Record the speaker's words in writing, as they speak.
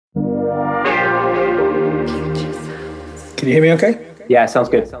Can you hear me okay? Yeah, sounds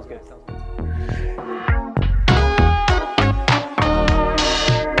good.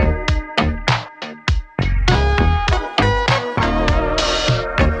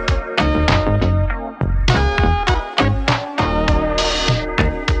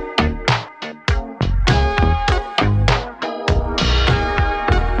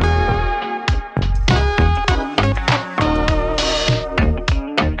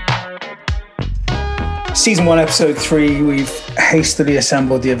 Season 1, episode 3, we've hastily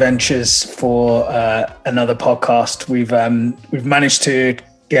assembled the adventures for another podcast. We've managed to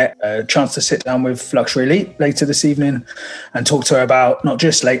get a chance to sit down with Luxury Elite later this evening and talk to her about not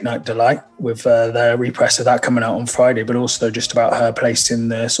just Late Night Delight with the repress of that coming out on Friday, but also just about her place in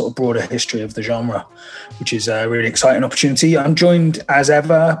the sort of broader history of the genre, which is a really exciting opportunity. I'm joined as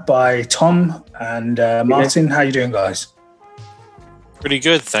ever by Tom and Martin. How you doing, guys? Pretty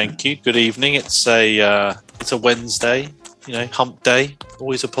good, thank you. Good evening. It's a Wednesday, hump day.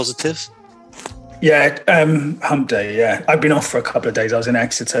 Always a positive. Yeah, hump day. Yeah, I've been off for a couple of days. I was in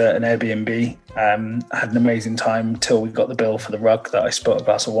Exeter, an Airbnb. I had an amazing time until we got the bill for the rug that I spilt a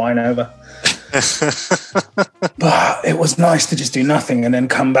glass of wine over. But it was nice to just do nothing and then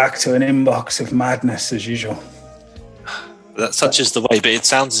come back to an inbox of madness as usual. That such is the way. But it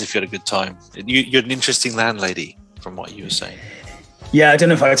sounds as if you had a good time. You're an interesting landlady, from what you were saying. Yeah, I don't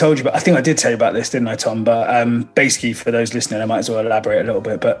know if I told you, but I think I did tell you about this, didn't I, Tom? But basically, for those listening, I might as well elaborate a little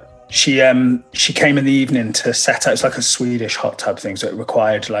bit. But she came in the evening to set up. It's like a Swedish hot tub thing, so it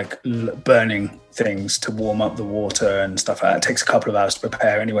required like burning things to warm up the water and stuff like that. It takes a couple of hours to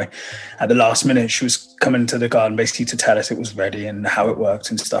prepare anyway. At the last minute, she was coming to the garden basically to tell us it was ready and how it worked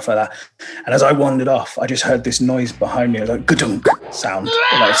and stuff like that. And as I wandered off, I just heard this noise behind me, it was like gadunk sound,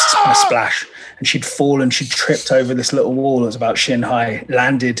 like a splash. And she'd fallen, she'd tripped over this little wall that was about shin high,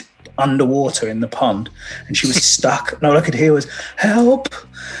 landed underwater in the pond, and she was stuck. And all I could hear was, help,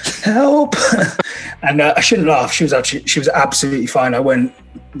 help. And I shouldn't laugh. She was absolutely fine. I went,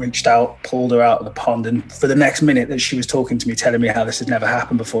 reached out, pulled her out of the pond. And for the next minute that she was talking to me, telling me how this had never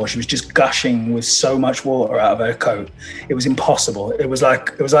happened before, she was just gushing with so much water out of her coat. It was impossible. It was like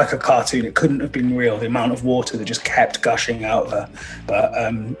a cartoon. It couldn't have been real, the amount of water that just kept gushing out of her.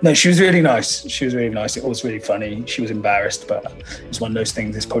 But no, she was really nice. She was really nice. It was really funny. She was embarrassed, but it was one of those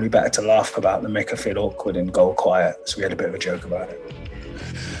things it's probably better to laugh about than make her feel awkward and go quiet. So we had a bit of a joke about it.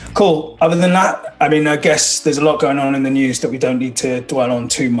 Cool. Other than that, I mean, I guess there's a lot going on in the news that we don't need to dwell on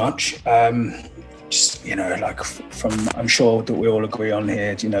too much. Just, like from, I'm sure that we all agree on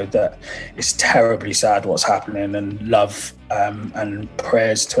here, that it's terribly sad what's happening, and love and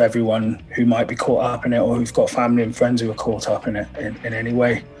prayers to everyone who might be caught up in it or who've got family and friends who are caught up in it in any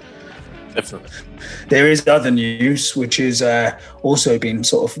way. Definitely. There is other news which is also been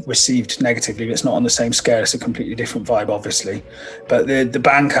sort of received negatively. It's not on the same scale. It's a completely different vibe, obviously. But the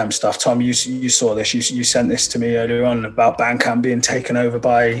Bandcamp stuff, Tom, you saw this. You sent this to me earlier on about Bandcamp being taken over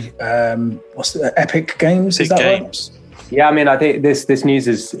by Epic Games. Is Epic that Games. Right? Yeah, I mean, I think this news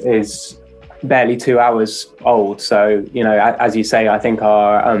is barely 2 hours old. So as you say, I think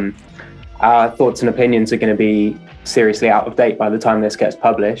our thoughts and opinions are going to be seriously out of date by the time this gets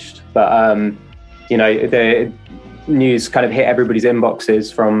published. But the news kind of hit everybody's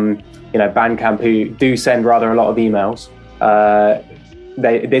inboxes from Bandcamp, who do send rather a lot of emails.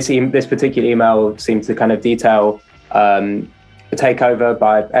 This particular email seems to kind of detail the takeover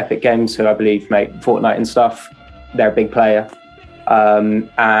by Epic Games, who I believe make Fortnite and stuff. They're a big player,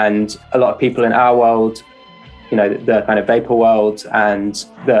 and a lot of people in our world, the kind of vapor world and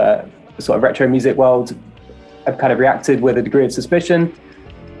the sort of retro music world, have kind of reacted with a degree of suspicion.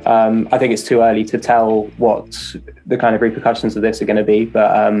 I think it's too early to tell what the kind of repercussions of this are going to be,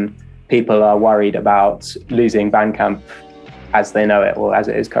 but people are worried about losing Bandcamp as they know it, or as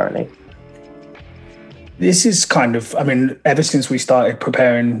it is currently. This is kind of, I mean, ever since we started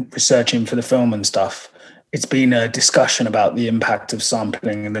researching for the film and stuff, it's been a discussion about the impact of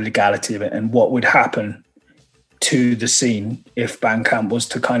sampling and the legality of it and what would happen to the scene if Bandcamp was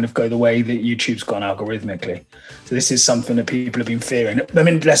to kind of go the way that YouTube's gone algorithmically. So this is something that people have been fearing. I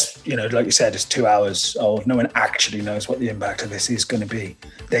mean, like you said, it's 2 hours old. No one actually knows what the impact of this is going to be.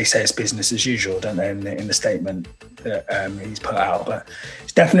 They say it's business as usual, don't they, in the statement that he's put out. But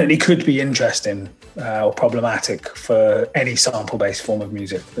it definitely could be interesting or problematic for any sample-based form of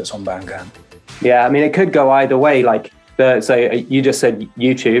music that's on Bandcamp. Yeah, I mean, it could go either way. So you just said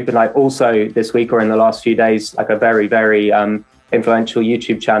YouTube, and also this week or in the last few days, a very, very influential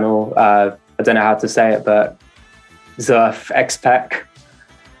YouTube channel. I don't know how to say it, but Xerf, XPEC,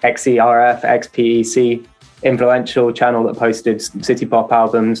 XERF, XPEC. influential channel that posted city pop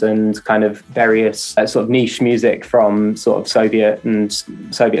albums and kind of various sort of niche music from sort of Soviet and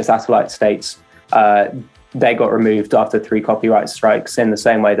Soviet satellite states. They got removed after 3 copyright strikes, in the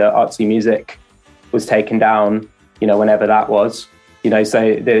same way that artsy music was taken down, whenever that was.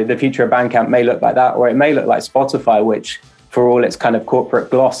 So the future of Bandcamp may look like that, or it may look like Spotify, which for all its kind of corporate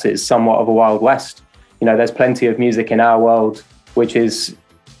gloss is somewhat of a Wild West. There's plenty of music in our world which is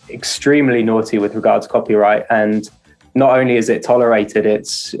extremely naughty with regards to copyright, and not only is it tolerated,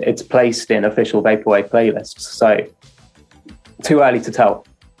 it's placed in official vaporwave playlists. So too early to tell.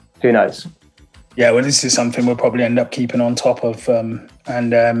 Who knows? Yeah, well, this is something we'll probably end up keeping on top of,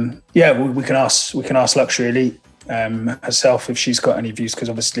 we can ask Luxury Elite herself if she's got any views, because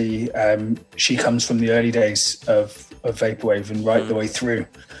obviously she comes from the early days of vaporwave and right the way through,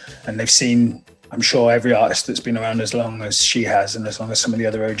 and they've seen, I'm sure every artist that's been around as long as she has, and as long as some of the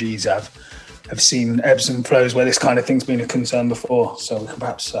other OGs have seen ebbs and flows where this kind of thing's been a concern before. So we can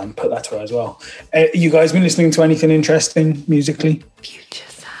perhaps put that to her as well. You guys been listening to anything interesting musically? Future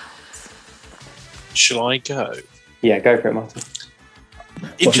sounds. Shall I go? Yeah, go for it, Martin.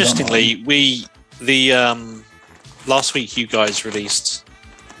 Interestingly, last week you guys released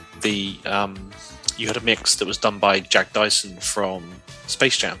you had a mix that was done by Jack Dyson from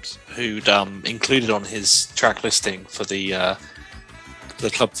Space Jams, who'd included on his track listing for the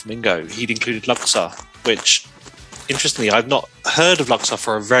Club Flamingo, he'd included Luxor, which, interestingly, I've not heard of Luxor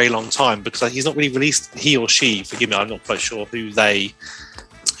for a very long time, because he's not really released, he or she, forgive me, I'm not quite sure who they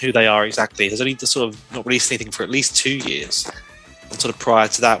are exactly, has only sort of not released anything for at least 2 years, and sort of prior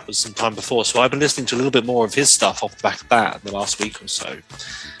to that was some time before. So I've been listening to a little bit more of his stuff off the back of that in the last week or so.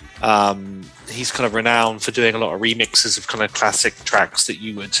 He's kind of renowned for doing a lot of remixes of kind of classic tracks that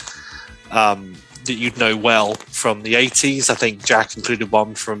you would that you'd know well from the 80s. I think Jack included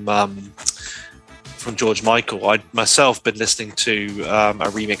one from George Michael. I'd myself been listening to a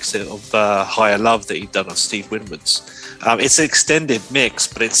remix of Higher Love that he'd done of Steve Winwood's. It's an extended mix,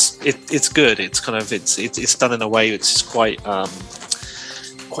 but it's good. It's kind of it's done in a way that's just quite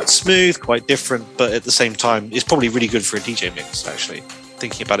smooth, quite different, but at the same time, it's probably really good for a DJ mix, actually,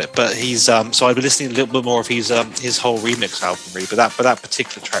 thinking about it. But he's so I've been listening a little bit more of his whole remix album, really. But that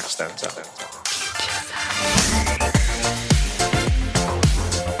particular track stands out.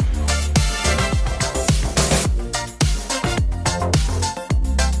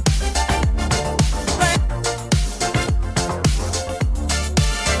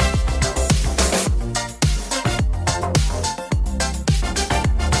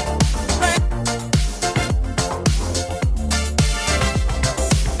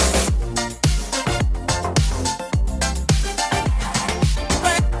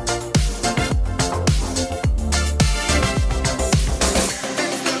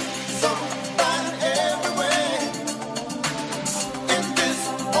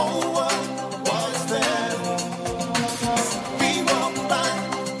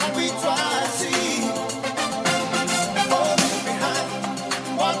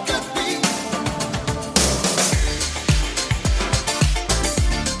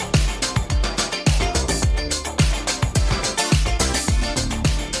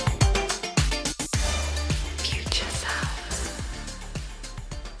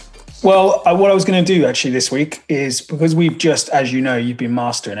 Well, what I was going to do actually this week is, because we've just, as you know, you've been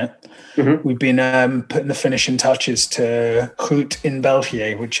mastering it. Mm-hmm. We've been putting the finishing touches to Groot in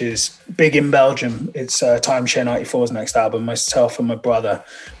België, which is big in Belgium. It's Timeshare 94's next album. Myself and my brother,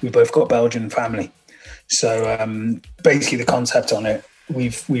 we both got Belgian family. So basically the concept on it,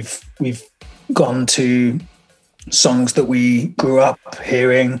 we've gone to songs that we grew up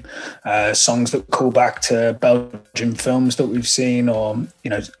hearing, songs that call back to Belgian films that we've seen, or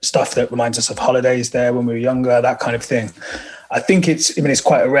stuff that reminds us of holidays there when we were younger, that kind of thing. I think it's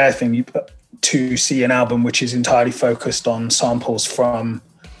quite a rare thing to see an album which is entirely focused on samples from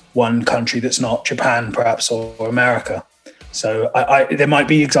one country that's not Japan, perhaps, or America. So there might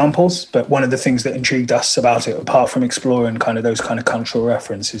be examples, but one of the things that intrigued us about it, apart from exploring kind of those kind of cultural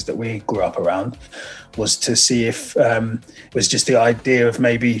references that we grew up around, was to see if it was just the idea of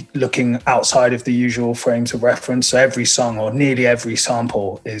maybe looking outside of the usual frames of reference. So every song, or nearly every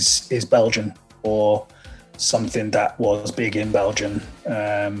sample, is Belgian or something that was big in Belgium.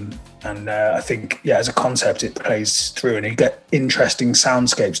 I think, as a concept, it plays through, and you get interesting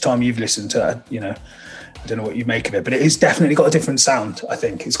soundscapes. Tom, you've listened to I don't know what you make of it, but it's definitely got a different sound. I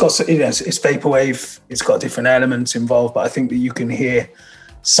think it's got, it's vaporwave. It's got different elements involved, but I think that you can hear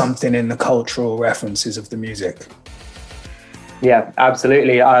something in the cultural references of the music. Yeah,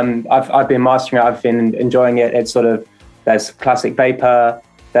 absolutely. I've been mastering it. I've been enjoying it. It's sort of, there's classic vapor,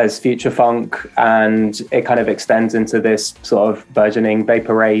 there's future funk, and it kind of extends into this sort of burgeoning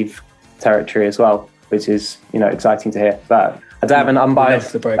vapor rave territory as well, which is, you know, exciting to hear. But I don't have an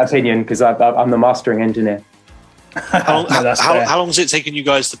unbiased opinion because I'm the mastering engineer. How long has it taken you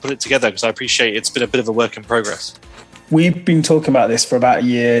guys to put it together? Because I appreciate it's been a bit of a work in progress. We've been talking about this for about a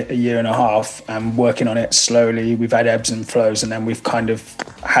year and a half, and working on it slowly. We've had ebbs and flows, and then we've kind of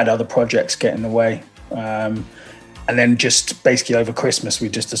had other projects get in the way. And then just basically over Christmas, we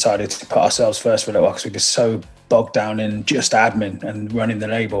just decided to put ourselves first for a little while because we were so bogged down in just admin and running the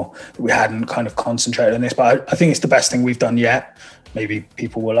label that we hadn't kind of concentrated on this. But I think it's the best thing we've done yet. Maybe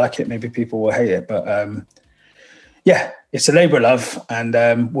people will like it, maybe people will hate it. But yeah, it's a labour of love, and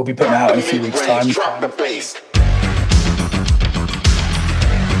we'll be putting it out in a few weeks' time. Drop the bass.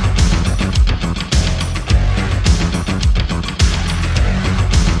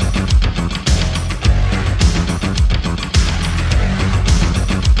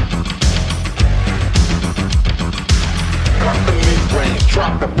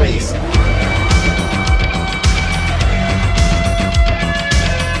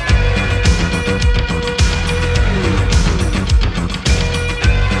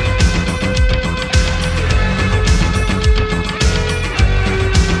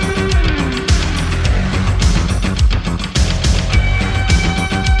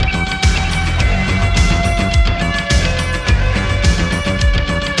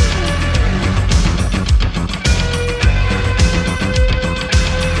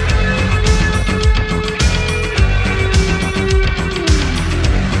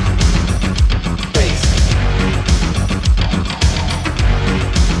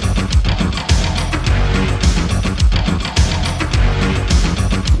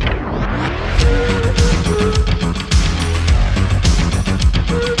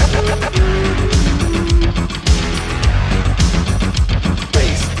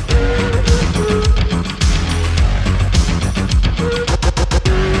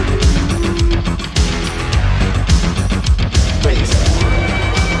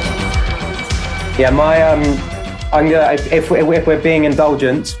 Yeah, I'm gonna, if we're being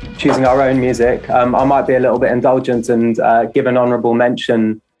indulgent, choosing our own music, I might be a little bit indulgent and give an honourable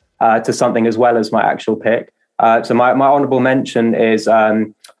mention to something as well as my actual pick. So my honourable mention is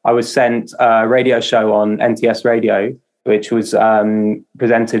I was sent a radio show on NTS Radio, which was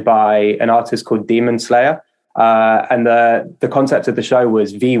presented by an artist called Demon Slayer, and the concept of the show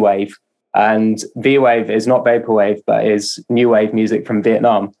was V-Wave, and V-Wave is not vaporwave but is new wave music from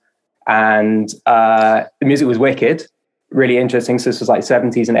Vietnam. And the music was wicked, really interesting. So this was like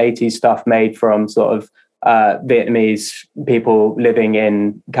 70s and 80s stuff made from sort of Vietnamese people living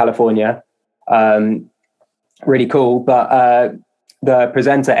in California. Really cool. But the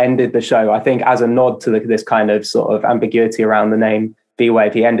presenter ended the show, I think, as a nod to this kind of sort of ambiguity around the name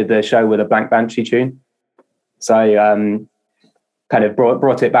V-Wave. He ended the show with a Blank Banshee tune. So kind of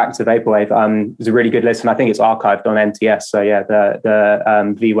brought it back to vaporwave. It was a really good listen. I think it's archived on NTS. So yeah,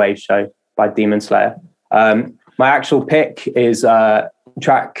 the V-Wave show by Demon Slayer. My actual pick is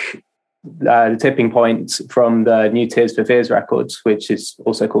track The Tipping Point from the new Tears for Fears records, which is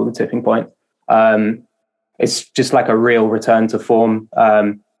also called The Tipping Point. It's just like a real return to form.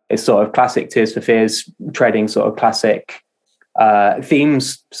 It's sort of classic Tears for Fears, treading sort of classic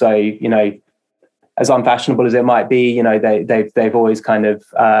themes. So, you know, as unfashionable as it might be, you know, they've always kind of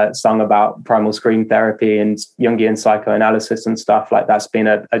sung about primal scream therapy and Jungian psychoanalysis and stuff. Like that's been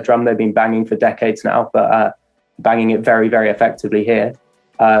a drum they've been banging for decades now, but banging it very, very effectively here.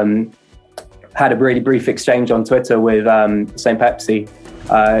 Had a really brief exchange on Twitter with St. Pepsi,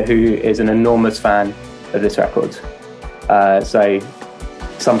 who is an enormous fan of this record. So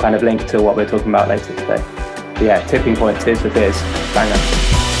some kind of link to what we're talking about later today. But yeah, Tipping Point, Tears for Fears, banger.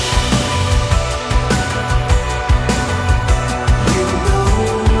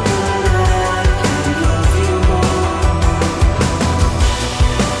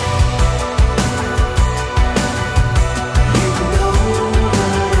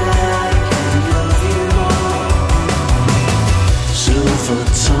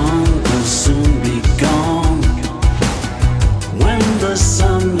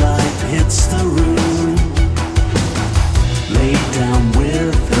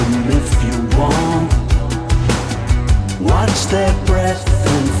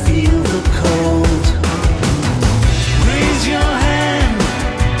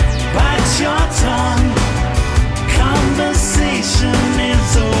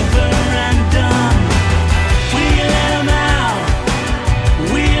 We let 'em out.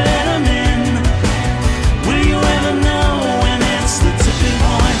 We let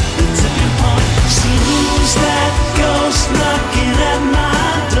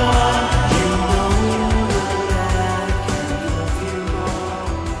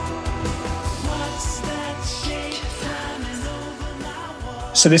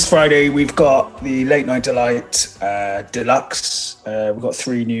So this Friday we've got the Late Night Delight Deluxe. We've got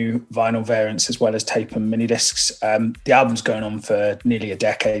 3 new vinyl variants as well as tape and mini discs. The album's going on for nearly a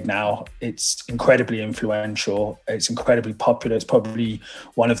decade now. It's incredibly influential. It's incredibly popular. It's probably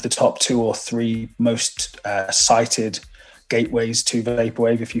one of the top 2 or 3 most cited gateways to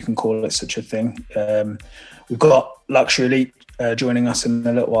vaporwave, if you can call it such a thing. We've got Luxury Elite joining us in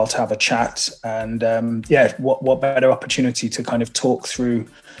a little while to have a chat, and what better opportunity to kind of talk through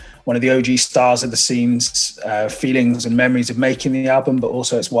one of the OG stars of the scene's feelings and memories of making the album, but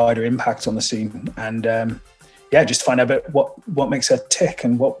also its wider impact on the scene, and just find out a bit what makes her tick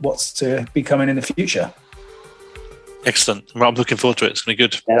and what's to be coming in the future. Excellent. I'm looking forward to it. It's going to be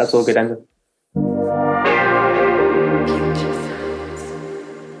good. Yeah, that's all good, Andrew.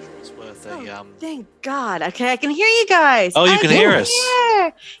 Thank God. Okay, I can hear you guys. Oh, you can hear us.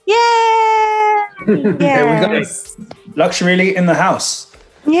 Yay! There we go. Luxury Elite in the house.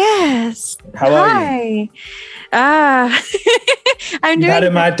 Yes. How are you? You've had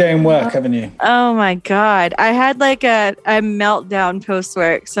a mad day in work, haven't you? Oh my God. I had like a meltdown post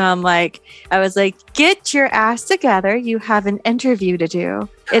work. So I was like, get your ass together. You have an interview to do.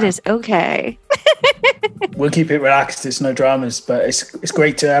 It is okay. We'll keep it relaxed. It's no dramas, but it's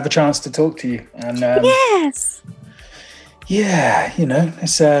great to have a chance to talk to you. And yes. Yeah,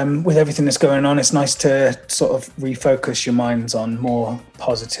 it's with everything that's going on, it's nice to sort of refocus your minds on more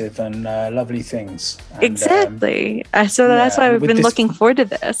positive and lovely things. And, exactly. So that's why we've been looking forward to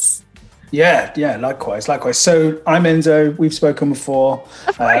this. Yeah, likewise. So I'm Enzo. We've spoken before,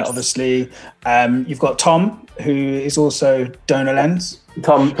 obviously. You've got Tom, who is also Donor Lens.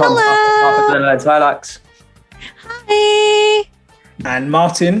 Tom, half of Donor Lens. Hi, Lex. Hi. And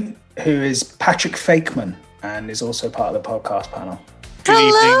Martin, who is Patrick Fakeman, and is also part of the podcast panel.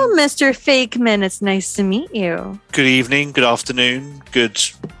 Hello, Mr. Fakeman. It's nice to meet you. Good evening, good afternoon, good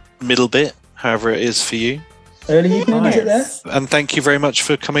middle bit, however it is for you. Early evening, is it there? And thank you very much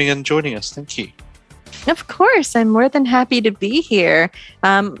for coming and joining us. Thank you. Of course, I'm more than happy to be here.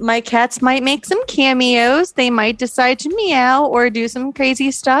 My cats might make some cameos. They might decide to meow or do some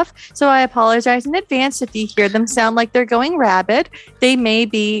crazy stuff. So I apologize in advance if you hear them sound like they're going rabid. They may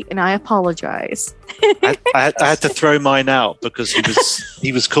be, and I apologize. I had to throw mine out because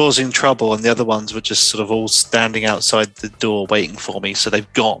he was causing trouble, and the other ones were just sort of all standing outside the door waiting for me. So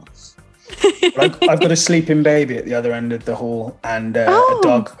they've gone. I've got a sleeping baby at the other end of the hall, and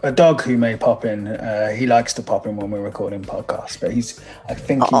a dog who may pop in. He likes to pop in when we're recording podcasts, but I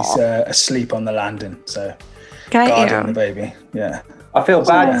think he's asleep on the landing. So guarding the baby. Yeah, I feel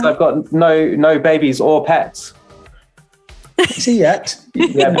bad because I've got no babies or pets. Is he yet?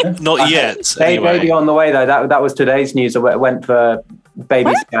 Yeah, not yet. Baby on the way though. That was today's news. I went for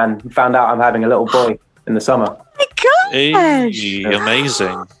baby scan. Found out I'm having a little boy in the summer. Oh my gosh! Hey,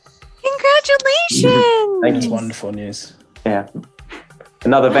 amazing. Congratulations! Thank That's you. wonderful news. Yeah.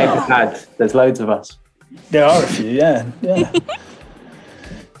 Another vapor pad. There's loads of us. There are a few, yeah.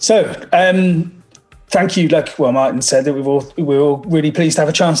 So, thank you. Like Martin said, that we're all really pleased to have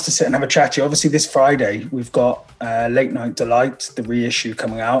a chance to sit and have a chat to you. Obviously, this Friday, we've got Late Night Delight, the reissue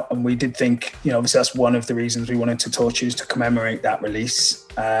coming out. And we did think, obviously that's one of the reasons we wanted to talk to you is to commemorate that release.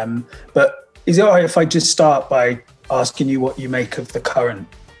 But is it all right if I just start by asking you what you make of the current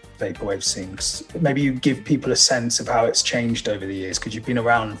vaporwave scene? Maybe you give people a sense of how it's changed over the years, because you've been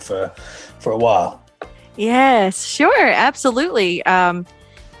around for a while. Yes, sure, absolutely.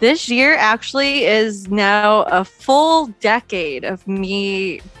 This year actually is now a full decade of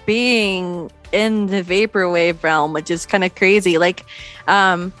me being in the vaporwave realm, which is kind of crazy.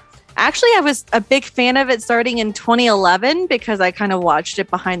 Actually, I was a big fan of it starting in 2011 because I kind of watched it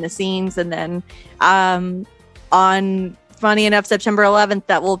behind the scenes, and then on funny enough, September 11th,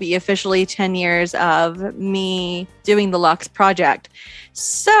 that will be officially 10 years of me doing the Lux project.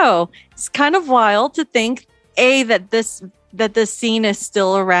 So it's kind of wild to think, that this scene is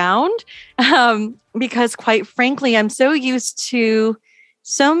still around, because quite frankly, I'm so used to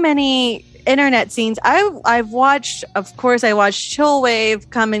so many internet scenes. I watched Chillwave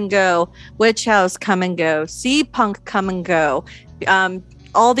come and go, Witch House come and go, Sea Punk come and go,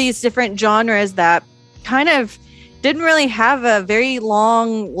 all these different genres that kind of didn't really have a very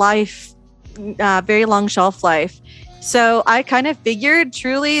long shelf life. So I kind of figured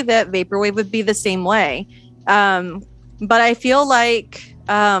truly that vaporwave would be the same way. But I feel like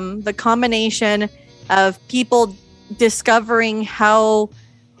the combination of people discovering how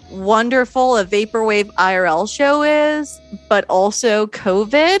wonderful a vaporwave IRL show is, but also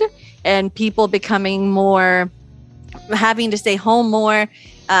COVID and people becoming having to stay home more,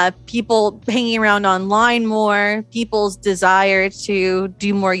 people hanging around online more, people's desire to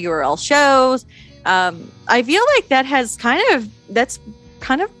do more URL shows. I feel like that's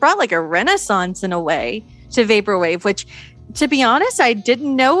kind of brought like a renaissance in a way to vaporwave, which, to be honest, I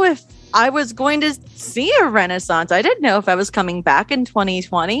didn't know if I was going to see a renaissance. I didn't know if I was coming back in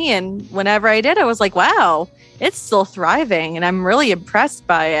 2020. And whenever I did, I was like, wow, it's still thriving. And I'm really impressed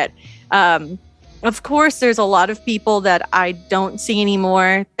by it. Of course, there's a lot of people that I don't see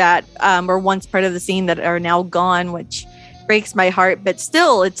anymore that were once part of the scene that are now gone, which breaks my heart. But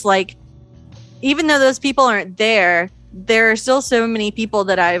still, it's like, even though those people aren't there are still so many people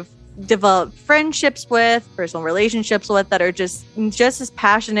that I've developed friendships with, personal relationships with, that are just as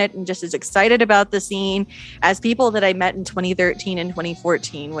passionate and just as excited about the scene as people that I met in 2013 and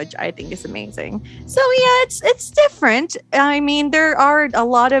 2014, which I think is amazing. So yeah, it's different. I mean, there are a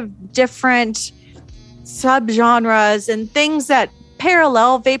lot of different subgenres and things that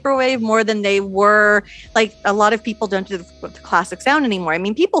parallel vaporwave more than they were. Like, a lot of people don't do the classic sound anymore. I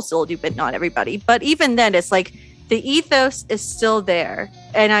mean, people still do, but not everybody. But even then, it's like the ethos is still there.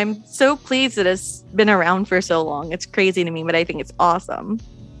 And I'm so pleased that it's been around for so long. It's crazy to me, but I think it's awesome.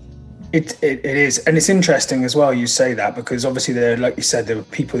 It is. And it's interesting as well you say that, because obviously there, like you said, there were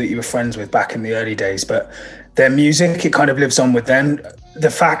people that you were friends with back in the early days, but their music, it kind of lives on with them. The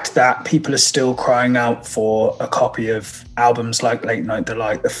fact that people are still crying out for a copy of albums like Late Night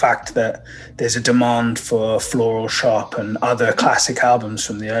Delight, the fact that there's a demand for Floral Shop and other classic albums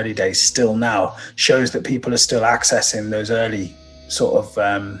from the early days still now, shows that people are still accessing those early sort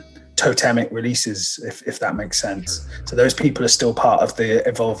of totemic releases, if that makes sense. So those people are still part of the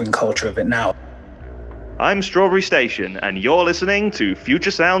evolving culture of it now. I'm Strawberry Station, and you're listening to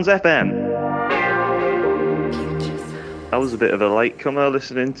Future Sounds FM. I was a bit of a latecomer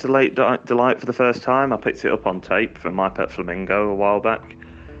listening to Late Delight for the first time. I picked it up on tape from My Pet Flamingo a while back.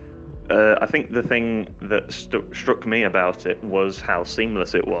 I think the thing that struck me about it was how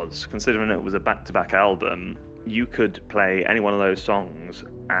seamless it was. Considering it was a back-to-back album, you could play any one of those songs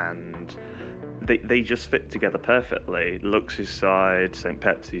and they just fit together perfectly. Lux's side, St.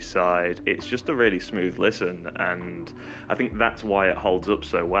 Pepsi's side, it's just a really smooth listen, and I think that's why it holds up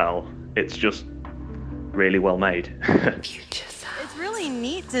so well. It's just really well made. It's really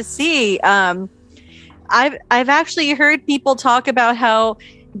neat to see. I've actually heard people talk about how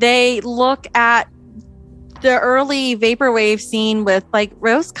they look at the early vaporwave scene with like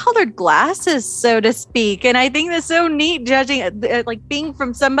rose-colored glasses, so to speak, and I think that's so neat. Judging, like, being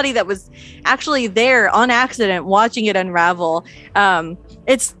from somebody that was actually there on accident, watching it unravel.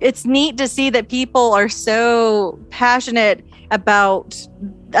 It's neat to see that people are so passionate about,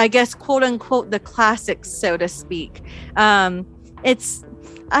 I guess, quote unquote, the classics, so to speak. I don't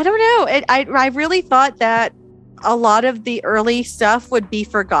know. I really thought that a lot of the early stuff would be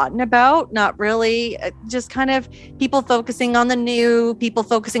forgotten about, not really, just kind of people focusing on the new, people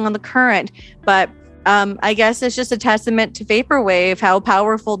focusing on the current. But I guess it's just a testament to vaporwave, how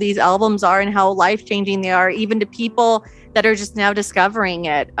powerful these albums are and how life-changing they are, even to people that are just now discovering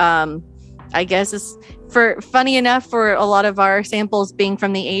it. I guess it's funny enough, for a lot of our samples being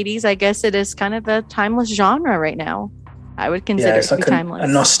from the 80s, I guess it is kind of a timeless genre right now. I would consider it to be timeless.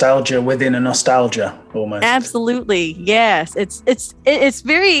 A nostalgia within a nostalgia, almost. Absolutely, yes.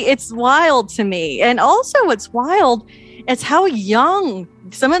 It's wild to me, and also what's wild is how young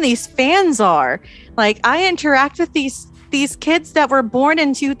some of these fans are. Like, I interact with these kids that were born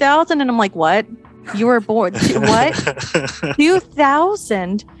in 2000, and I'm like, what? You were born what?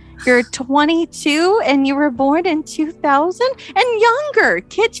 2000? You're 22 and you were born in 2000? And younger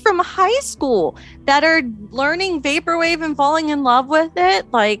kids from high school that are learning vaporwave and falling in love with it.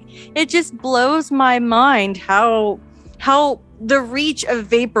 Like, it just blows my mind how the reach of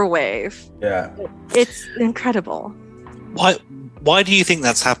vaporwave. Yeah, it's incredible. Why do you think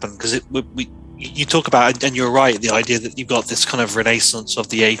that's happened? Because you talk about, and you're right, the idea that you've got this kind of renaissance of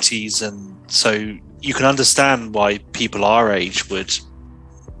the 80s, and so you can understand why people our age would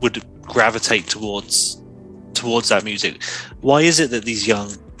gravitate towards that music. Why is it that these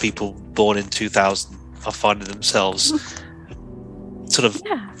young people born in 2000 are finding themselves sort of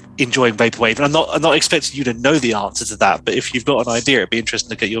enjoying vaporwave? And I'm not expecting you to know the answer to that, but if you've got an idea, it'd be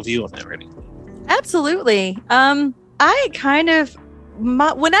interesting to get your view on it, really. Absolutely. I kind of,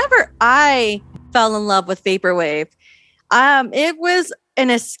 whenever I fell in love with vaporwave, it was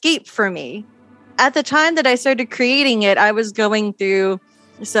an escape for me. At the time that I started creating it, I was going through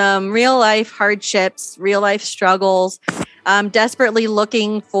some real life hardships, real life struggles. desperately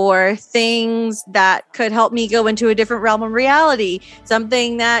looking for things that could help me go into a different realm of reality,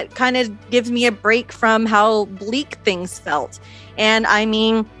 something that kind of gives me a break from how bleak things felt. And I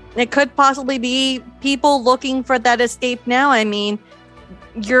mean, it could possibly be people looking for that escape now. I mean,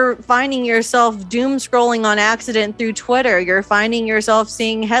 you're finding yourself doom scrolling on accident through Twitter. You're finding yourself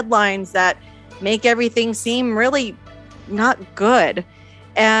seeing headlines that make everything seem really not good.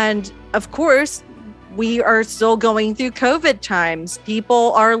 And of course, we are still going through COVID times.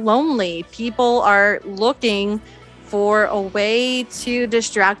 People are lonely. People are looking for a way to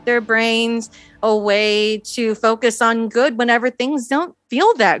distract their brains, a way to focus on good whenever things don't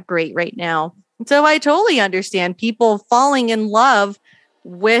feel that great right now. So I totally understand people falling in love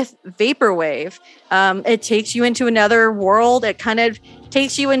with vaporwave. It takes you into another world. It kind of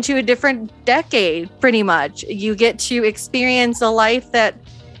takes you into a different decade, pretty much. You get to experience a life that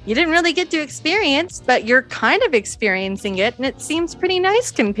you didn't really get to experience, but you're kind of experiencing it, and it seems pretty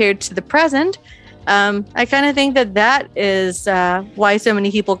nice compared to the present. I kind of think that is why so many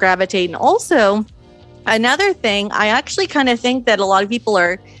people gravitate. And also, another thing, I actually kind of think that a lot of people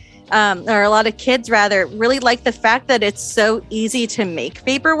or a lot of kids rather, really like the fact that it's so easy to make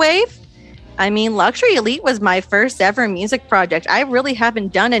vaporwave. I mean, Luxury Elite was my first ever music project. I really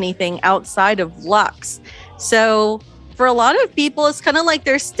haven't done anything outside of Lux. So for a lot of people, it's kind of like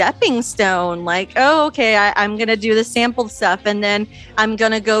their stepping stone. Like, oh, okay, I'm going to do the sample stuff, and then I'm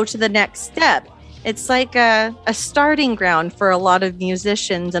going to go to the next step. It's like a starting ground for a lot of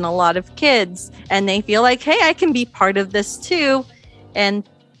musicians and a lot of kids. And they feel like, hey, I can be part of this too, and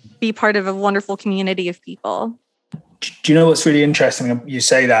be part of a wonderful community of people. Do you know what's really interesting? You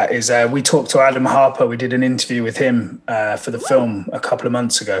say that is we talked to Adam Harper. We did an interview with him for the film a couple of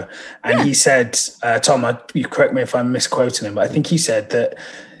months ago. And he said, Tom, you correct me if I'm misquoting him, but I think he said that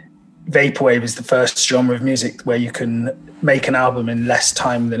vaporwave is the first genre of music where you can make an album in less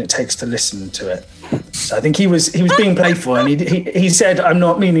time than it takes to listen to it. So I think he was being playful, and he said, I'm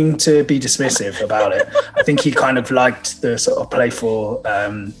not meaning to be dismissive about it. I think he kind of liked the sort of playful,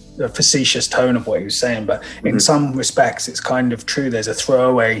 the facetious tone of what he was saying, but in some respects it's kind of true. There's a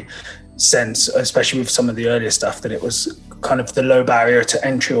throwaway sense, especially with some of the earlier stuff, that it was kind of the low barrier to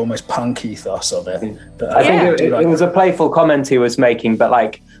entry, almost punk ethos of it. But I think it was a playful comment he was making, but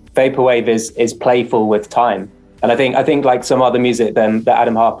like vaporwave is playful with time. And I think like some other music then that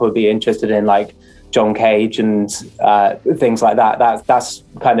Adam Harper would be interested in, like John Cage and things like that. That's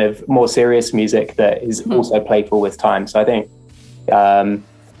kind of more serious music that is also playful with time. So I think,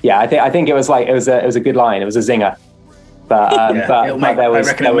 I think it was a good line. It was a zinger. But I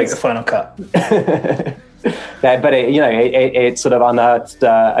reckon it'll make the final cut. But it sort of unearthed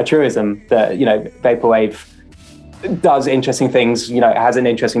a truism that vaporwave does interesting things. It has an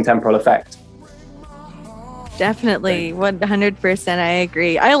interesting temporal effect. Definitely, 100%. I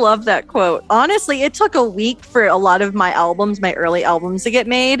agree. I love that quote. Honestly, it took a week for a lot of my early albums to get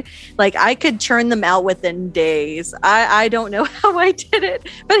made. Like, I could churn them out within days. I don't know how I did it,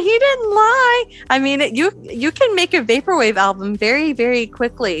 but he didn't lie. I mean, you can make a vaporwave album very, very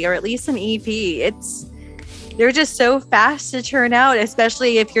quickly, or at least an EP. They're just so fast to churn out,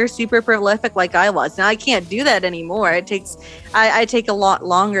 especially if you're super prolific like I was. Now I can't do that anymore. I take a lot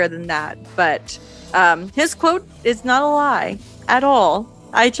longer than that, but his quote is not a lie at all.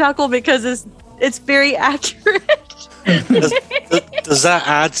 I chuckle because it's very accurate. Does that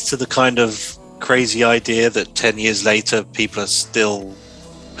add to the kind of crazy idea that 10 years later people are still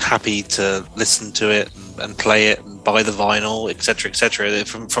happy to listen to it and play it and buy the vinyl, etc.,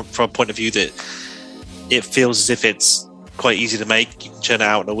 from a point of view that it feels as if it's quite easy to make, you can churn it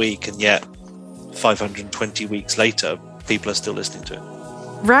out in a week, and yet 520 weeks later people are still listening to it?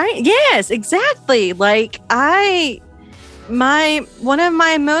 Right. Yes, exactly. Like one of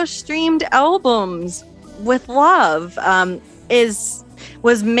my most streamed albums, With Love,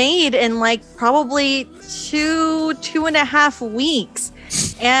 was made in like probably 2.5 weeks.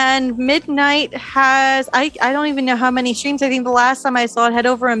 And Midnight has, I don't even know how many streams. I think the last time I saw it had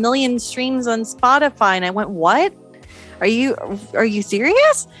over 1 million streams on Spotify. And I went, what? Are you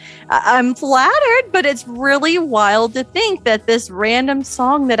serious? I'm flattered, but it's really wild to think that this random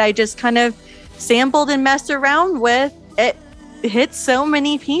song that I just kind of sampled and messed around with, it hit so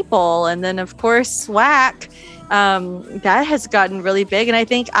many people. And then of course SWAC, that has gotten really big. And I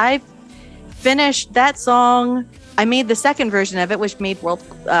think I've finished that song. I made the second version of it, which made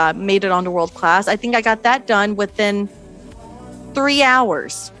it onto World Class. I think I got that done within 3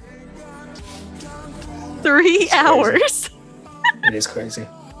 hours. 3 hours. It is crazy.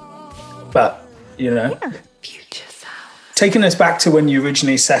 But, taking us back to when you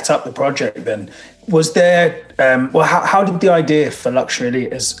originally set up the project, then was there? How did the idea for Luxury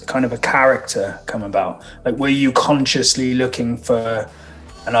Elite as kind of a character come about? Like, were you consciously looking for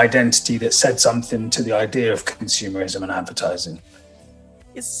an identity that said something to the idea of consumerism and advertising?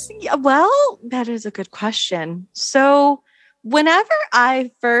 Well, that is a good question. So whenever I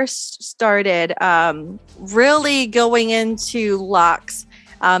first started really going into Lux,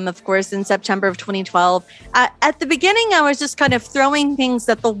 of course, in September of 2012, at the beginning, I was just kind of throwing things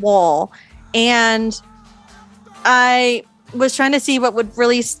at the wall, and I was trying to see what would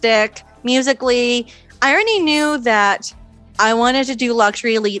really stick musically. I already knew that I wanted to do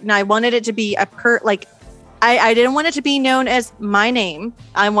Luxury Elite, and I wanted it to be I didn't want it to be known as my name.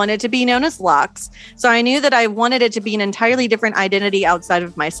 I wanted to be known as Lux. So I knew that I wanted it to be an entirely different identity outside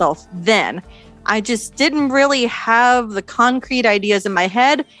of myself then. I just didn't really have the concrete ideas in my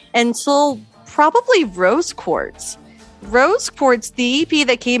head until probably Rose Quartz. Rose Quartz, the EP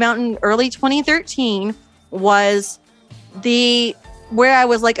that came out in early 2013, was where I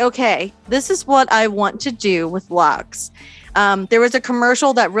was like, okay, this is what I want to do with Lux. There was a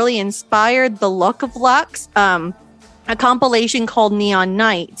commercial that really inspired the look of Lux, a compilation called Neon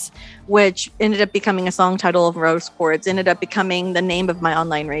Nights, which ended up becoming a song title of Rose Quartz, ended up becoming the name of my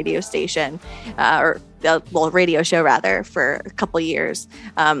online radio station, radio show rather, for a couple years.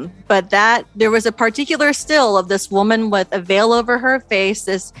 But there was a particular still of this woman with a veil over her face,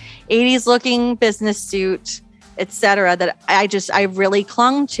 this 80s looking business suit, etc., that I really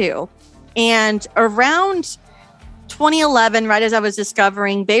clung to. And around 2011, right as I was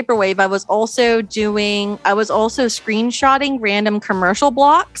discovering Vaporwave, I was also screenshotting random commercial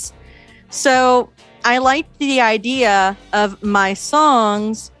blocks. So I liked the idea of my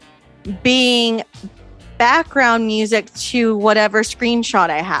songs being background music to whatever screenshot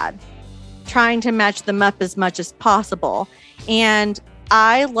I had, trying to match them up as much as possible. And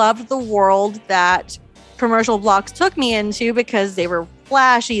I loved the world that commercial blocks took me into because they were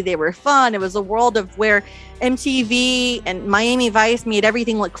flashy, they were fun. It was a world of where MTV and Miami Vice made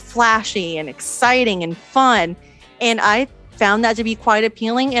everything look flashy and exciting and fun. And I found that to be quite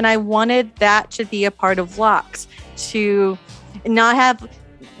appealing. And I wanted that to be a part of Lux, to not have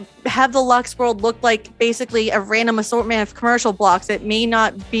the Lux world look like basically a random assortment of commercial blocks. It may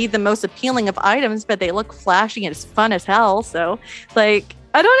not be the most appealing of items, but they look flashy and it's fun as hell. So I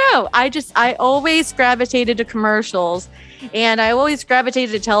don't know. I always gravitated to commercials, and I always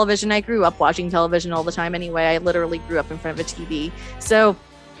gravitated to television. I grew up watching television all the time anyway. I literally grew up in front of a TV. So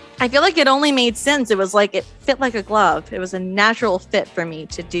I feel like it only made sense. It was like it fit like a glove. It was a natural fit for me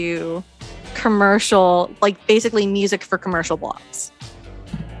to do commercial, like basically music for commercial blocks.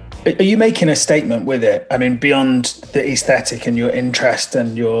 Are you making a statement with it? I mean, beyond the aesthetic and your interest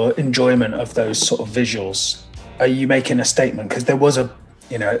and your enjoyment of those sort of visuals, are you making a statement? Because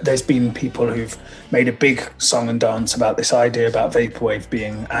there's been people who've made a big song and dance about this idea about Vaporwave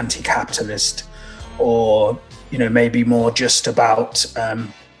being anti-capitalist, or, maybe more just about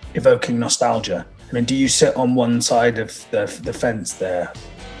evoking nostalgia. I mean, do you sit on one side of the fence there?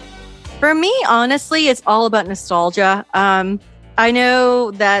 For me, honestly, it's all about nostalgia. I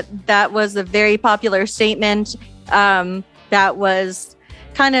know that was a very popular statement that was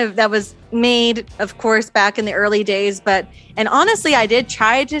made, of course, back in the early days. And honestly, I did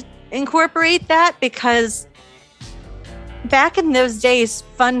try to incorporate that because back in those days,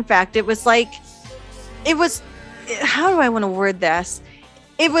 fun fact, how do I want to word this?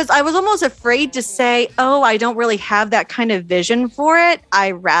 I was almost afraid to say, oh, I don't really have that kind of vision for it.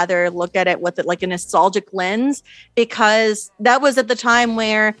 I rather look at it with like a nostalgic lens, because that was at the time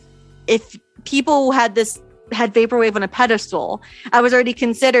where if people had Vaporwave on a pedestal, I was already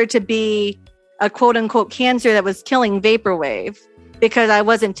considered to be a quote unquote cancer that was killing Vaporwave because I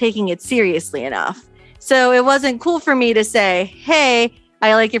wasn't taking it seriously enough. So it wasn't cool for me to say, hey,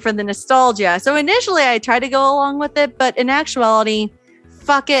 I like it for the nostalgia. So initially I tried to go along with it, but in actuality,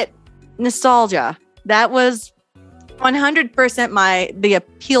 fuck it, nostalgia. That was 100% the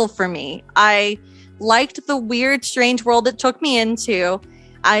appeal for me. I liked the weird, strange world it took me into.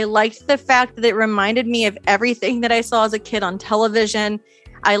 I liked the fact that it reminded me of everything that I saw as a kid on television.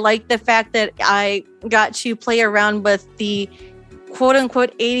 I liked the fact that I got to play around with the quote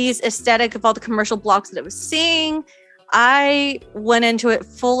unquote 80s aesthetic of all the commercial blocks that I was seeing. I went into it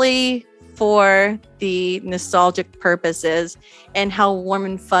fully for the nostalgic purposes and how warm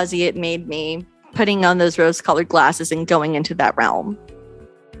and fuzzy it made me putting on those rose-colored glasses and going into that realm.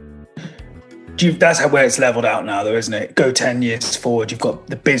 That's where it's leveled out now, though, isn't it? Go 10 years forward, you've got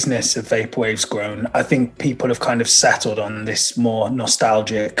the business of Vaporwave's grown. I think people have kind of settled on this more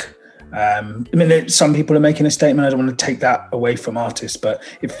nostalgic I mean, some people are making a statement. I don't want to take that away from artists, but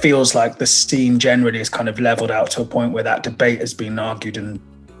it feels like the scene generally is kind of leveled out to a point where that debate has been argued and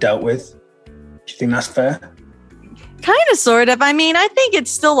dealt with. Do you think that's fair? Kind of, sort of. I mean, I think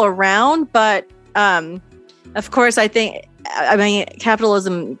it's still around, but of course, I mean,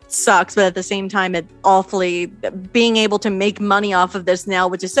 capitalism sucks, but at the same time, it awfully being able to make money off of this now,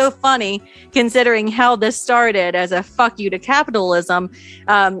 which is so funny considering how this started as a fuck you to capitalism,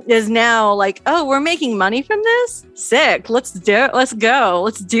 is now like, oh, we're making money from this? Sick. Let's go.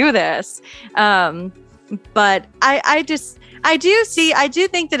 Let's do this. But I do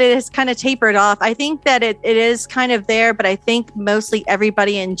think that it has kind of tapered off. I think that it is kind of there, but I think mostly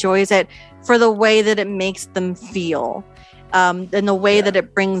everybody enjoys it for the way that it makes them feel. And the way that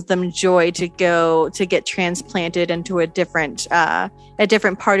it brings them joy to get transplanted into a different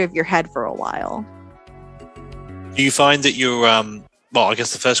part of your head for a while. Do you find that you're, well, I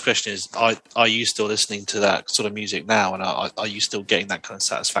guess the first question is, are you still listening to that sort of music now? And are you still getting that kind of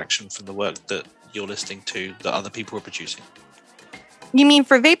satisfaction from the work that you're listening to that other people are producing? You mean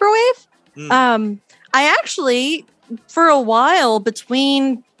for Vaporwave? I actually, for a while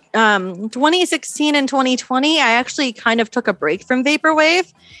between 2016 and 2020, I actually kind of took a break from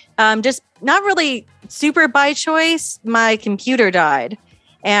Vaporwave. Just not really super by choice. My computer died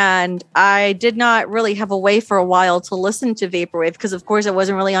and I did not really have a way for a while to listen to Vaporwave because, of course, it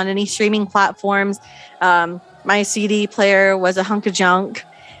wasn't really on any streaming platforms. My CD player was a hunk of junk.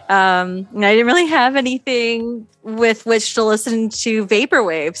 And I didn't really have anything with which to listen to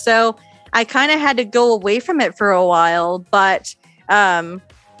Vaporwave. So I kind of had to go away from it for a while, but I've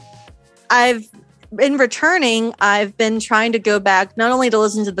been trying to go back, not only to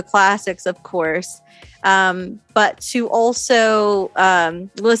listen to the classics, of course, but to also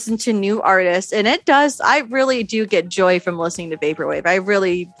listen to new artists. And I really do get joy from listening to Vaporwave. I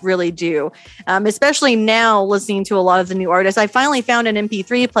really, really do. Especially now listening to a lot of the new artists. I finally found an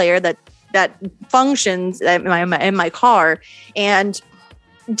MP3 player that functions in my car. And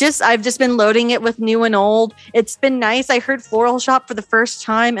I've just been loading it with new and old. It's been nice. I heard Floral Shop for the first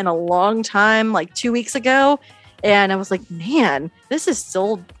time in a long time, like 2 weeks ago. And I was like, man, this is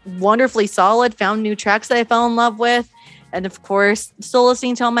still wonderfully solid. Found new tracks that I fell in love with. And of course, still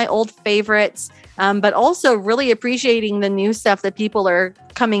listening to all my old favorites, but also really appreciating the new stuff that people are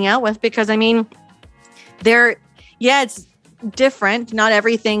coming out with. Because I mean, it's different. Not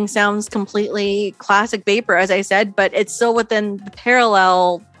everything sounds completely classic Vapor, as I said, but it's still within the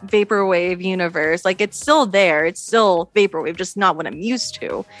parallel Vaporwave universe. Like it's still there. It's still Vaporwave, just not what I'm used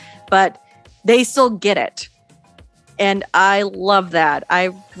to, but they still get it. And I love that. I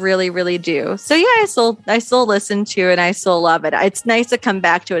really, really do. So yeah, I still listen to it and I still love it. It's nice to come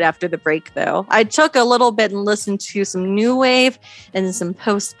back to it after the break though. I took a little bit and listened to some new wave and some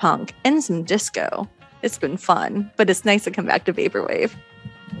post-punk and some disco. It's been fun, but it's nice to come back to Vaporwave.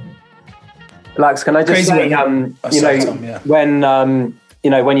 Lex, can I just say, when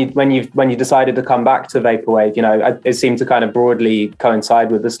you decided to come back to Vaporwave, it seemed to kind of broadly coincide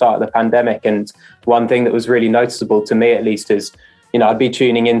with the start of the pandemic. And one thing that was really noticeable to me, at least, is, I'd be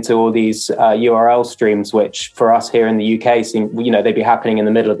tuning into all these URL streams, which for us here in the UK seem, they'd be happening in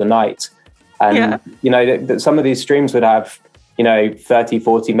the middle of the night. And, some of these streams would have 30,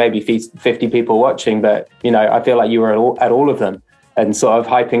 40, maybe 50 people watching, but I feel like you were at all of them and sort of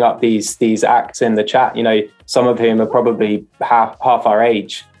hyping up these acts in the chat, some of whom are probably half our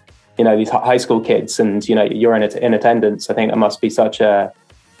age, these high school kids, and you're in attendance. I think it must be such a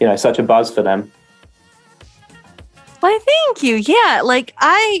buzz for them. Why, thank you. Yeah, like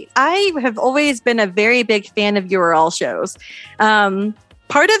I have always been a very big fan of URL shows.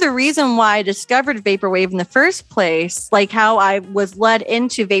 Part of the reason why I discovered Vaporwave in the first place, like how I was led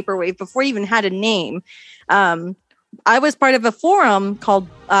into Vaporwave before I even had a name, I was part of a forum called,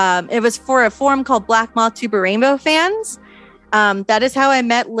 it was for a forum called Black Moth Super Rainbow Fans. That is how I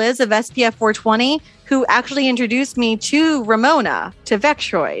met Liz of SPF 420, who actually introduced me to Ramona, to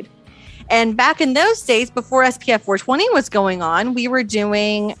Vectroid. And back in those days, before SPF 420 was going on, we were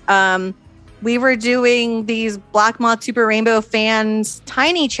doing these Black Moth Super Rainbow Fans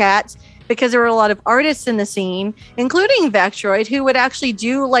tiny chats because there were a lot of artists in the scene, including Vectroid, who would actually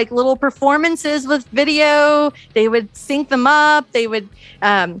do like little performances with video. They would sync them up. They would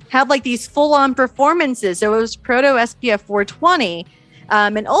have like these full-on performances. So it was proto SPF 420.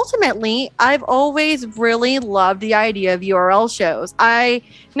 And ultimately, I've always really loved the idea of URL shows.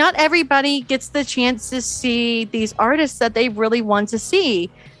 Not everybody gets the chance to see these artists that they really want to see.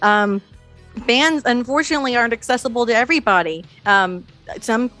 Bands, unfortunately, aren't accessible to everybody.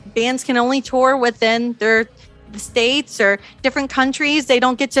 Some bands can only tour within the States or different countries, they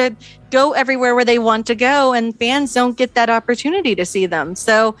don't get to go everywhere where they want to go, and fans don't get that opportunity to see them.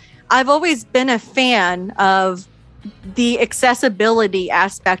 So I've always been a fan of the accessibility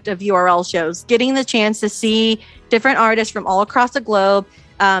aspect of URL shows, getting the chance to see different artists from all across the globe.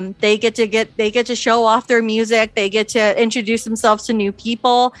 They get to show off their music. They get to introduce themselves to new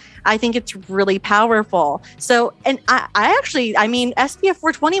people. I think it's really powerful. So, and I mean, SPF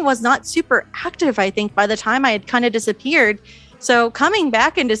 420 was not super active, I think, by the time I had kind of disappeared. So coming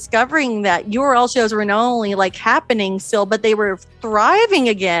back and discovering that URL shows were not only like happening still, but they were thriving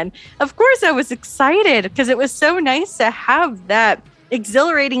again. Of course, I was excited because it was so nice to have that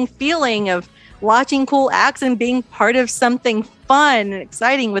exhilarating feeling of watching cool acts and being part of something fun and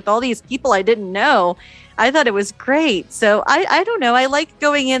exciting with all these people I didn't know. I thought it was great. So I don't know. I like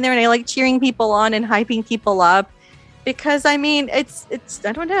going in there and I like cheering people on and hyping people up because I mean, it's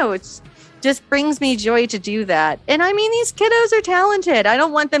I don't know. It's just brings me joy to do that. And I mean, these kiddos are talented. I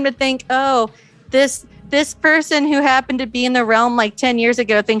don't want them to think, oh, this person who happened to be in the realm like 10 years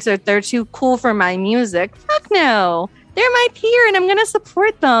ago thinks that they're too cool for my music. Fuck no. They're my peer and I'm going to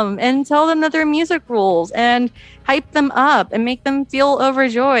support them and tell them that their music rules and hype them up and make them feel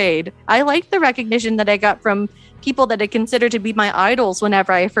overjoyed. I like the recognition that I got from people that I consider to be my idols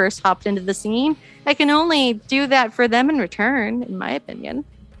whenever I first hopped into the scene. I can only do that for them in return, in my opinion.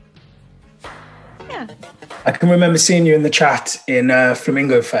 Yeah. I can remember seeing you in the chat in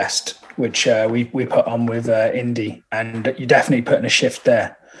Flamingo Fest, which we put on with Indie, and you definitely put in a shift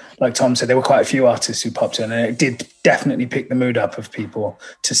there. Like Tom said, there were quite a few artists who popped in, and it did definitely pick the mood up of people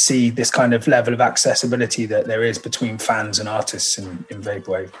to see this kind of level of accessibility that there is between fans and artists in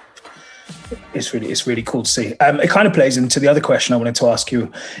Vaporwave. It's really cool to see. It kind of plays into the other question I wanted to ask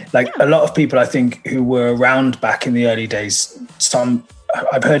you. A lot of people, I think, who were around back in the early days,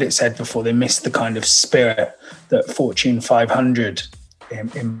 I've heard it said before, they missed the kind of spirit that Fortune 500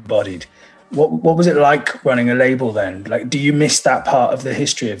 embodied. What was it like running a label then? Like, do you miss that part of the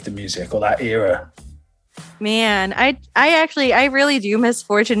history of the music or that era? Man, I really do miss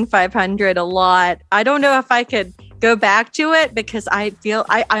Fortune 500 a lot. I don't know if I could go back to it because I feel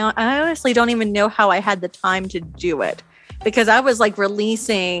I honestly don't even know how I had the time to do it because I was like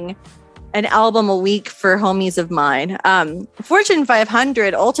releasing an album a week for homies of mine. Fortune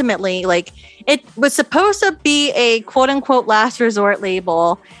 500 ultimately, like, it was supposed to be a quote unquote last resort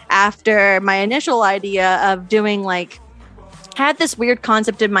label after my initial idea of doing had this weird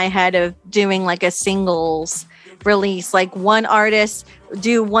concept in my head of doing like a singles release, like one artist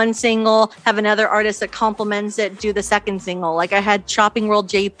do one single, have another artist that complements it, do the second single. Like I had Shopping World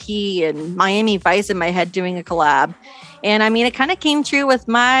JP and Miami Vice in my head doing a collab. And I mean, it kind of came true with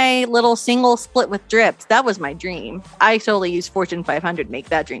my little single split with Drips. That was my dream. I totally used Fortune 500 to make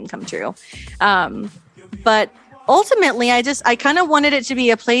that dream come true. But ultimately, I kind of wanted it to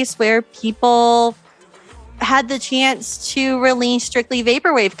be a place where people had the chance to release strictly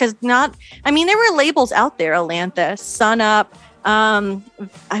Vaporwave because there were labels out there, Atlantis, Sun Up,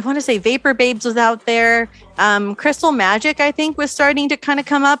 I want to say Vapor Babes was out there. Crystal Magic, I think, was starting to kind of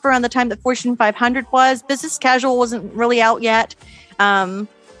come up around the time that Fortune 500 was. Business Casual wasn't really out yet.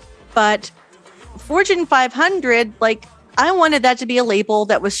 But Fortune 500, I wanted that to be a label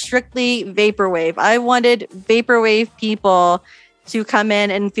that was strictly Vaporwave. I wanted Vaporwave people to come in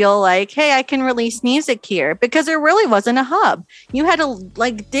and feel like, hey, I can release music here, because there really wasn't a hub. You had to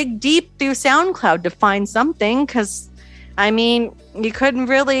dig deep through SoundCloud to find something, because you couldn't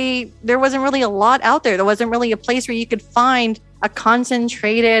really, there wasn't really a lot out there. There wasn't really a place where you could find a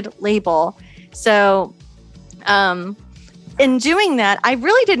concentrated label. So in doing that, I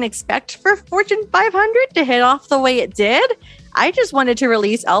really didn't expect for Fortune 500 to hit off the way it did. I just wanted to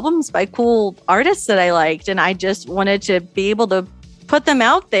release albums by cool artists that I liked, and I just wanted to be able to put them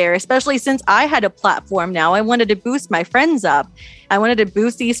out there, especially since I had a platform now. I wanted to boost my friends up. I wanted to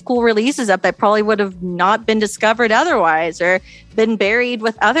boost these cool releases up that probably would have not been discovered otherwise or been buried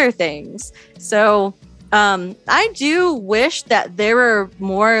with other things. So I do wish that there were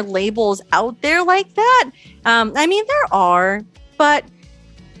more labels out there like that. There are, but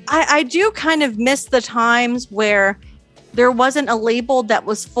I do kind of miss the times where there wasn't a label that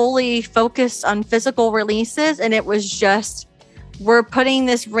was fully focused on physical releases, and it was just, we're putting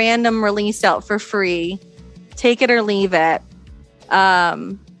this random release out for free, take it or leave it.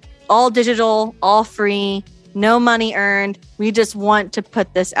 All digital, all free, no money earned. We just want to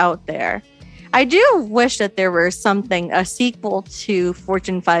put this out there. I do wish that there were a sequel to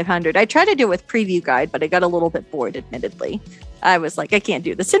Fortune 500. I tried to do it with Preview Guide, but I got a little bit bored, admittedly. I was like, I can't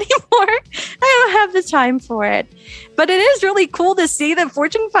do this anymore. I don't have the time for it. But it is really cool to see that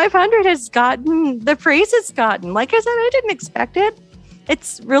Fortune 500 has gotten the praise it's gotten. Like I said, I didn't expect it.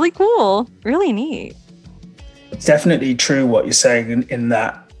 It's really cool, really neat. It's definitely true what you're saying in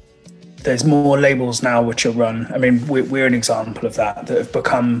that there's more labels now which are run. I mean, we're an example of that have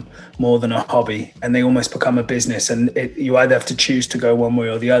become more than a hobby, and they almost become a business. And you either have to choose to go one way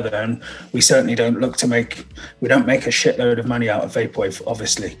or the other. And we certainly don't look to we don't make a shitload of money out of Vaporwave,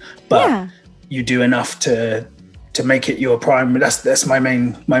 obviously, but you do enough to make it your prime. That's my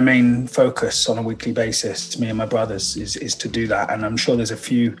main focus on a weekly basis. Me and my brothers is to do that. And I'm sure there's a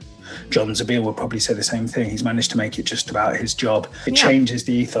few. John Zabir will probably say the same thing. He's managed to make it just about his job. It changes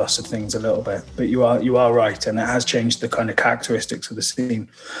the ethos of things a little bit, but you are right, and it has changed the kind of characteristics of the scene.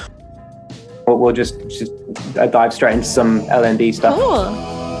 We'll just dive straight into some LND stuff. Cool.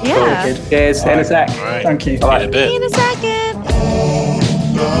 Yeah. Cool. Cheers. In a sec. Right. Thank you. In a bit. See you in a second.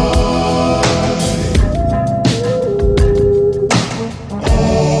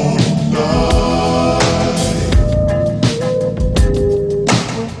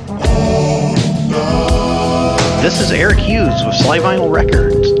 This is Eric Hughes with Sly Vinyl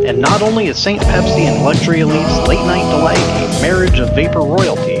Records, and not only is St. Pepsi and Luxury Elite's Late Night Delight a marriage of vapor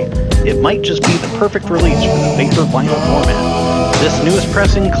royalty, it might just be the perfect release for the vapor vinyl format. This newest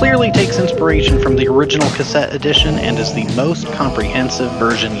pressing clearly takes inspiration from the original cassette edition and is the most comprehensive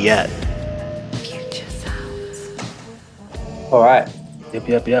version yet. Future sounds. All right.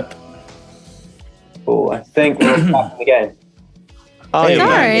 Yep. Cool. I think we're back again. Oh, Hey, you're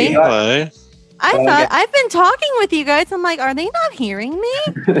sorry. back. Hello. I thought I've been talking with you guys. I'm like, are they not hearing me?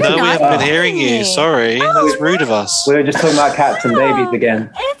 No, we haven't been hearing you. Sorry. That's rude of us. We were just talking about cats and babies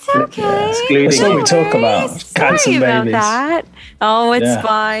again. It's okay. Excluding That's what we talk about. Cats Sorry and about babies. that. Oh, it's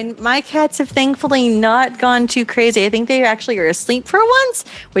fine. My cats have thankfully not gone too crazy. I think they actually are asleep for once,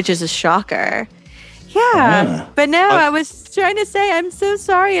 which is a shocker. Yeah. But no, I was trying to say, I'm so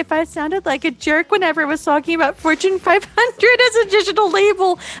sorry if I sounded like a jerk whenever I was talking about Fortune 500 as a digital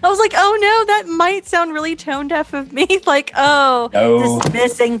label. I was like, oh no, that might sound really tone deaf of me. Like,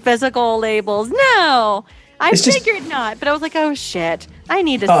 dismissing physical labels. No, I figured not. But I was like, oh shit, I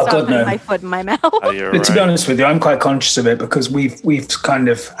need to stop putting my foot in my mouth. Oh, you're But to be right. honest with you, I'm quite conscious of it because we've kind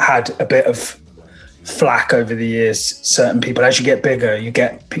of had a bit of flack over the years. Certain people, as you get bigger, I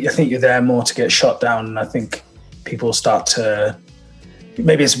think you're there more to get shot down, and I think people start to,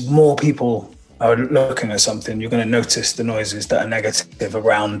 maybe it's more people are looking at something, you're going to notice the noises that are negative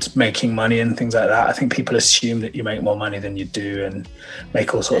around making money and things like that. I think people assume that you make more money than you do and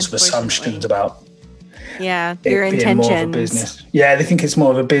make all sorts of assumptions about your it being intentions. more of a business. Yeah, they think it's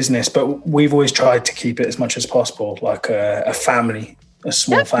more of a business, but we've always tried to keep it as much as possible like a family, a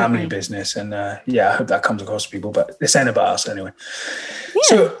small family business. And I hope that comes across to people, but this ain't about us anyway. Yeah.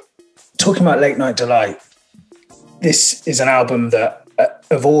 So talking about Late Night Delight, this is an album that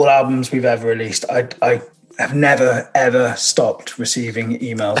of all albums we've ever released, I have never ever stopped receiving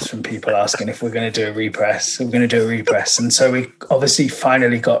emails from people asking if we're going to do a repress. And so we obviously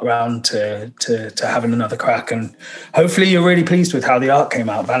finally got round to having another crack, and hopefully you're really pleased with how the art came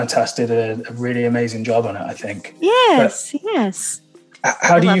out. Vanitas did a really amazing job on it, I think. Yes.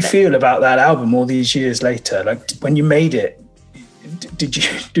 How do you feel about that album all these years later? Like when you made it,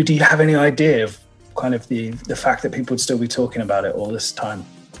 did you have any idea of kind of the fact that people would still be talking about it all this time?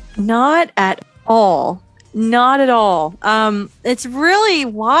 Not at all. It's really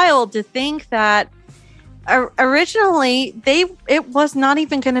wild to think that originally it was not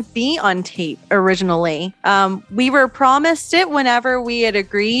even going to be on tape originally. We were promised it whenever we had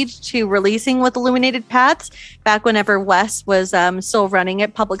agreed to releasing with Illuminated Paths back whenever Wes was still running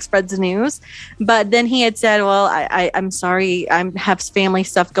it, Public Spreads News. But then he had said, well, I'm sorry, I have family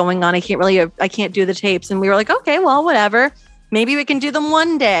stuff going on. I can't do the tapes. And we were like, okay, well, whatever. Maybe we can do them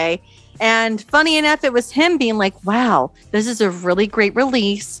one day. And funny enough, it was him being like, wow, this is a really great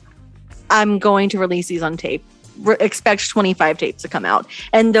release. I'm going to release these on tape. Expect 25 tapes to come out.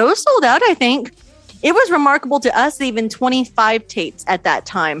 And those sold out, I think. It was remarkable to us that even 25 tapes at that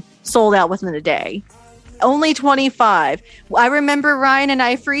time sold out within a day. Only 25. I remember Ryan and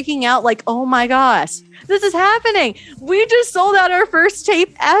I freaking out like, oh my gosh, this is happening. We just sold out our first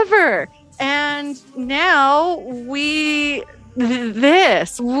tape ever. And now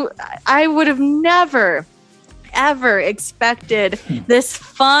I would have never, ever expected this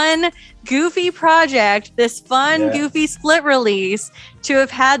fun, goofy project, this fun, goofy split release to have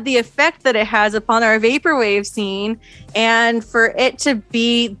had the effect that it has upon our vaporwave scene and for it to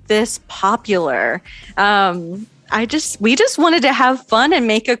be this popular. We just wanted to have fun and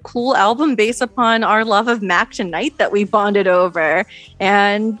make a cool album based upon our love of Mac Tonight that we bonded over.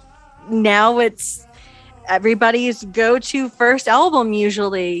 And now it's everybody's go-to first album,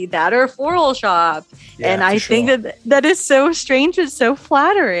 usually that or Floral Shop. And I think that is so strange and so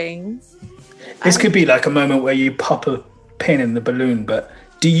flattering. This could be like a moment where you pop a pin in the balloon, but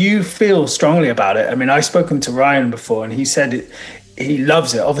do you feel strongly about it? I mean, I've spoken to Ryan before and he said he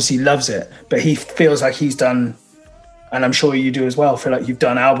loves it, obviously loves it, but he feels like he's done, and I'm sure you do as well, feel like you've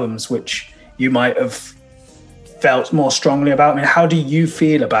done albums which you might have felt more strongly about. I mean, how do you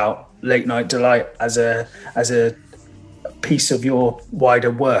feel about Late Night Delight as a piece of your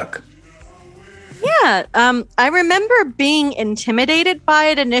wider work? Yeah, I remember being intimidated by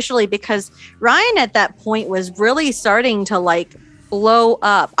it initially because Ryan at that point was really starting to like blow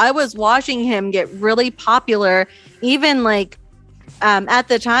up. I was watching him get really popular, even like at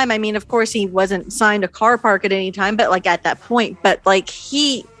the time. I mean, of course, he wasn't signed to Car Park at any time, but like at that point, but like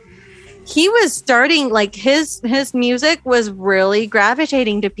he was starting, like his music was really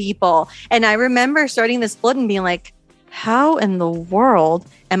gravitating to people. And I remember starting the split and being like, how in the world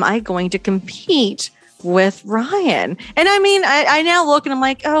am I going to compete with Ryan? And I mean, I now look and I'm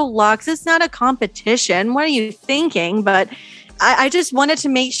like, oh, Lux, it's not a competition. What are you thinking? But I just wanted to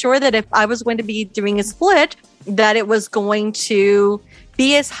make sure that if I was going to be doing a split, that it was going to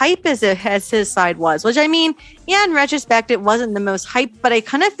be as hype as his side was, which I mean, yeah, in retrospect, it wasn't the most hype, but I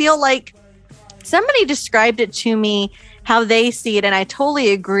kind of feel like somebody described it to me how they see it. And I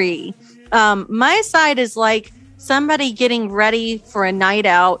totally agree. My side is like somebody getting ready for a night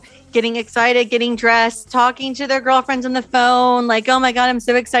out, getting excited, getting dressed, talking to their girlfriends on the phone. Like, oh my God, I'm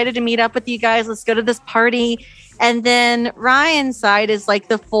so excited to meet up with you guys. Let's go to this party. And then Ryan's side is like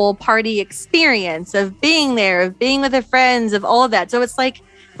the full party experience of being there, of being with their friends, of all of that. So it's like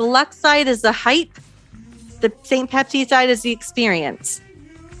the Lux side is the hype. The St. Pepsi side is the experience.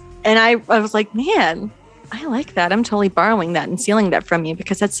 And I was like, man, I like that. I'm totally borrowing that and stealing that from you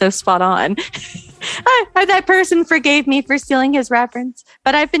because that's so spot on. That person forgave me for stealing his reference,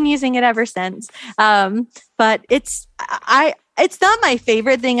 but I've been using it ever since. But it's not my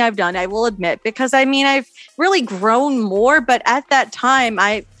favorite thing I've done, I will admit, because I mean, I've really grown more, but at that time,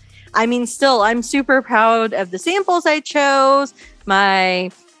 I mean, still, I'm super proud of the samples I chose,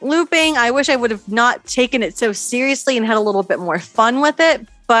 my looping. I wish I would have not taken it so seriously and had a little bit more fun with it.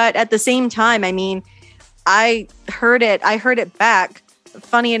 But at the same time, I mean, I heard it back,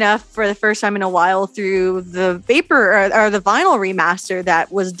 funny enough, for the first time in a while through the Vapor or the vinyl remaster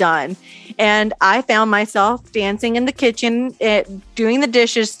that was done. And I found myself dancing in the kitchen, doing the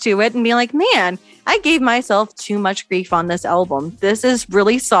dishes to it and being like, man, I gave myself too much grief on this album. This is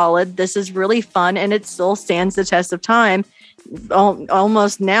really solid. This is really fun. And it still stands the test of time.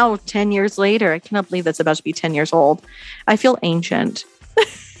 Almost now 10 years later. I cannot believe that's about to be 10 years old. I feel ancient.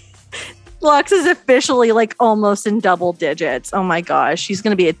 Lux is officially like almost in double digits. Oh my gosh, she's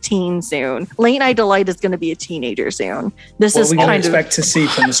going to be a teen soon. Late Night Delight is going to be a teenager soon. This is kind of expect to see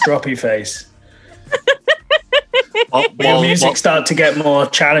from the stroppy face. Your music start to get more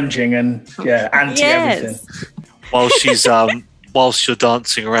challenging and anti everything. Whilst you're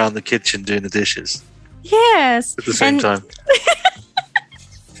dancing around the kitchen doing the dishes. Yes, at the same time.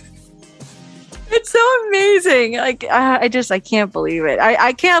 It's so amazing. Like, I can't believe it.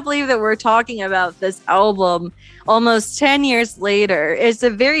 I can't believe that we're talking about this album almost 10 years later. It's a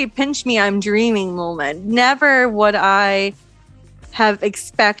very pinch me, I'm dreaming moment. Never would I have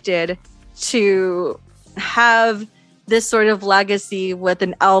expected to have this sort of legacy with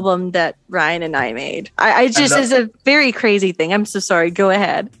an album that Ryan and I made. I just, it's a very crazy thing. I'm so sorry. Go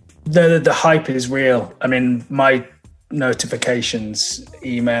ahead. The hype is real. I mean, my notifications,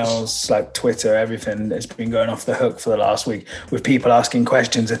 emails, like Twitter, everything has been going off the hook for the last week with people asking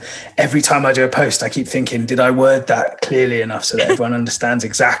questions. And every time I do a post, I keep thinking, did I word that clearly enough so that everyone understands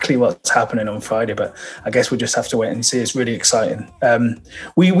exactly what's happening on Friday? But I guess we'll just have to wait and see. It's really exciting.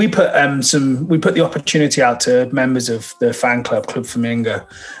 We put the opportunity out to members of the fan club, Club Flamingo,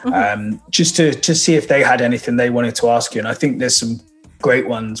 just to see if they had anything they wanted to ask you. And I think there's some great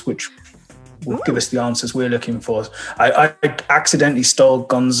ones which will give us the answers we're looking for. I accidentally stole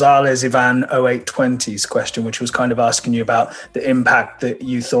Gonzalez Ivan 0820's question, which was kind of asking you about the impact that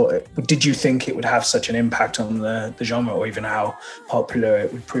you thought. Did you think it would have such an impact on the genre, or even how popular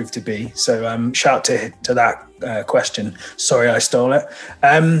it would prove to be? So shout to that question. Sorry I stole it.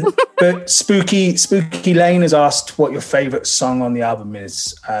 But Spooky Lane has asked what your favourite song on the album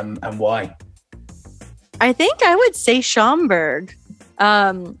is and why. I think I would say Schaumburg.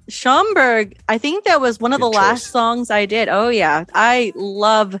 Schaumburg, I think that was one of the last songs I did. Oh yeah, I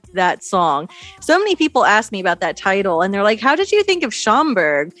love that song. So many people ask me about that title and they're like, how did you think of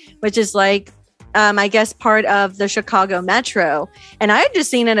Schaumburg? Which is like I guess part of the Chicago Metro. And I had just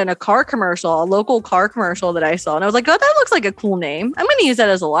seen it in a car commercial, a local car commercial that I saw. And I was like, oh, that looks like a cool name. I'm going to use that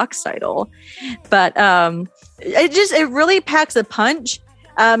as a Lux title. But it really packs a punch.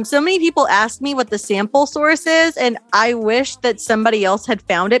 So many people ask me what the sample source is, and I wish that somebody else had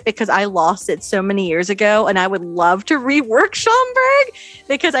found it because I lost it so many years ago, and I would love to rework Schomburg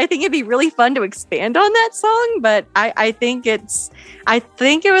because I think it'd be really fun to expand on that song. But I think it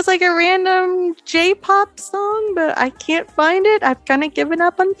was like a random J-pop song, but I can't find it. I've kind of given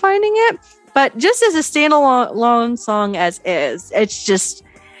up on finding it. But just as a standalone song as is, it's just...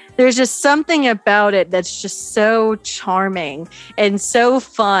 there's just something about it that's just so charming and so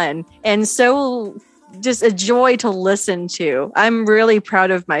fun and so just a joy to listen to. I'm really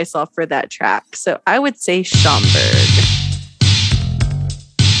proud of myself for that track. So I would say Schomburg.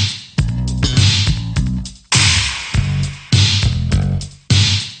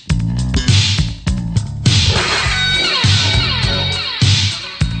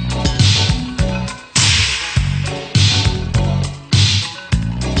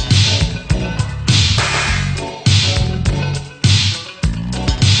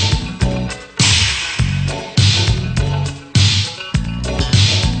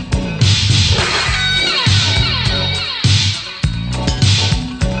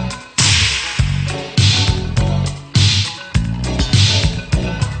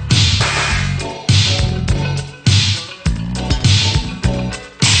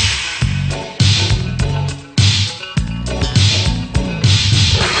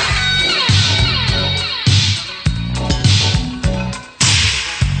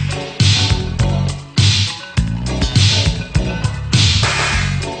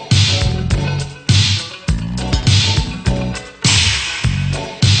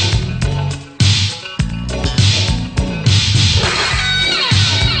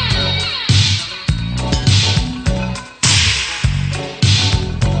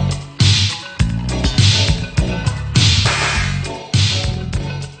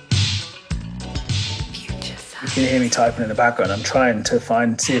 Typing in the background. I'm trying to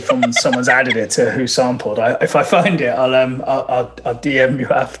see if someone's added it to who sampled. If I find it, I'll DM you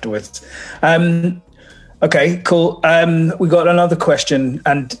afterwards. Okay, cool. We got another question,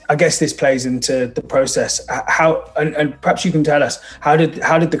 and I guess this plays into the process. How and perhaps you can tell us how did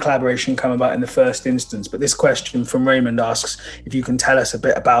the collaboration come about in the first instance? But this question from Raymond asks if you can tell us a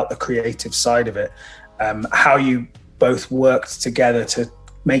bit about the creative side of it, how you both worked together to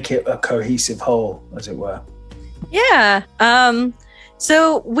make it a cohesive whole, as it were. Yeah.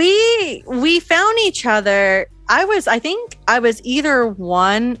 So we found each other. I think I was either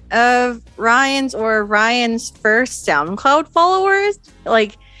one of Ryan's or Ryan's first SoundCloud followers.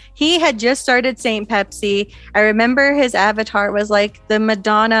 Like, he had just started St. Pepsi. I remember his avatar was like the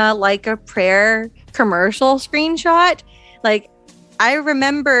Madonna Like a Prayer commercial screenshot. Like, I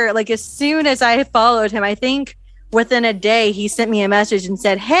remember, like, as soon as I followed him, I think within a day he sent me a message and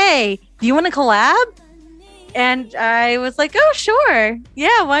said, "Hey, do you want to collab?" And I was like, oh, sure.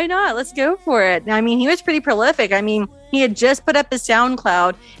 Yeah, why not? Let's go for it. I mean, he was pretty prolific. I mean, he had just put up his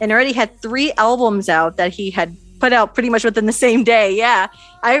SoundCloud and already had 3 albums out that he had put out pretty much within the same day. Yeah,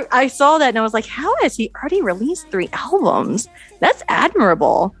 I saw that and I was like, how has he already released 3 albums? That's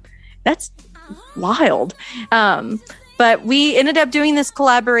admirable. That's wild. But we ended up doing this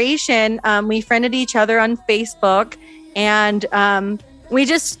collaboration. We friended each other on Facebook, and we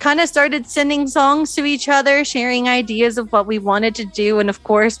just kind of started sending songs to each other, sharing ideas of what we wanted to do. And of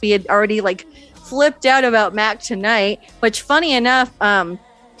course, we had already like flipped out about Mac Tonight, which, funny enough,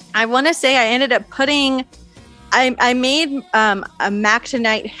 I want to say I ended up I made a Mac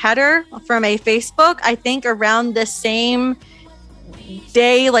Tonight header from a Facebook, I think around the same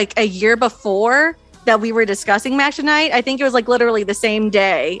day, like a year before that we were discussing Mac Tonight. I think it was like literally the same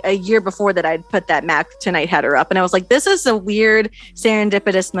day, a year before, that I'd put that Mac Tonight header up. And I was like, this is a weird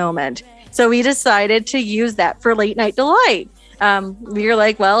serendipitous moment. So we decided to use that for Late Night Delight. We were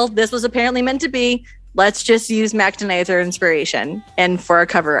like, well, this was apparently meant to be. Let's just use Mac Tonight as our inspiration and for our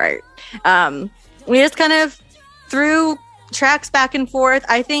cover art. We just kind of threw tracks back and forth.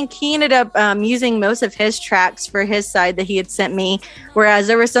 I think he ended up using most of his tracks for his side that he had sent me, whereas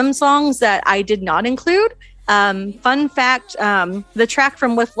there were some songs that I did not include. Fun fact, the track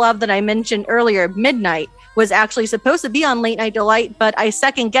from With Love that I mentioned earlier, Midnight, was actually supposed to be on Late Night Delight, but I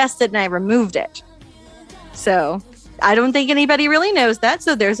second guessed it and I removed it. So I don't think anybody really knows that.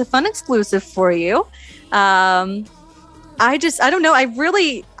 So there's a fun exclusive for you. I don't know.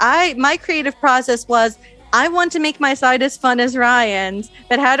 My creative process was, I want to make my side as fun as Ryan's,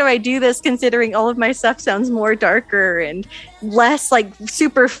 but how do I do this considering all of my stuff sounds more darker and less like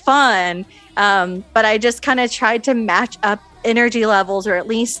super fun? But I just kind of tried to match up energy levels, or at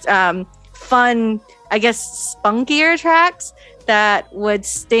least fun, I guess, spunkier tracks that would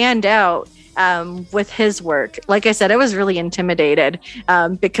stand out with his work. Like I said, I was really intimidated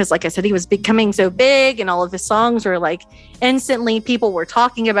because, like I said, he was becoming so big and all of his songs were like instantly people were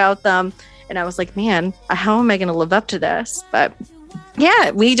talking about them. And I was like, man, how am I going to live up to this? But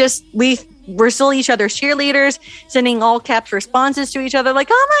yeah, we're still each other's cheerleaders, sending all caps responses to each other like,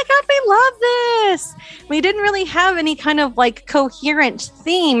 oh my God, we love this. We didn't really have any kind of like coherent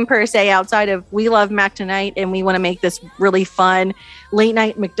theme per se outside of we love Mac tonight and we want to make this really fun late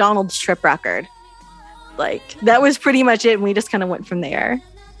night McDonald's trip record. Like that was pretty much it. And we just kind of went from there.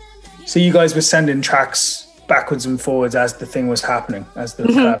 So you guys were sending tracks backwards and forwards as the thing was happening, as the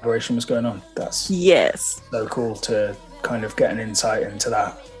collaboration was going on. That's so cool to kind of get an insight into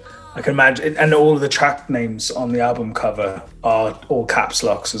that. I can imagine, and all of the track names on the album cover are all caps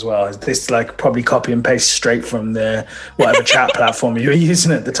locks as well. Is this like probably copy and paste straight from the whatever chat platform you were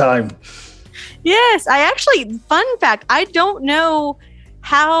using at the time? Yes, I actually, fun fact, I don't know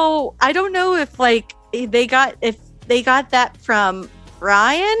if like they got that from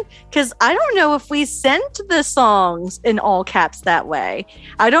Ryan, because I don't know if we sent the songs in all caps that way.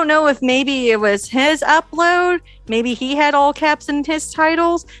 I don't know if maybe it was his upload, maybe he had all caps in his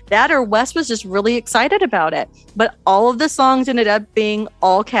titles, that or Wes was just really excited about it. But all of the songs ended up being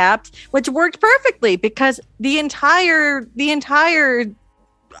all caps, which worked perfectly because the entire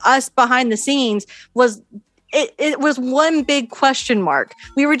us behind the scenes was it was one big question mark.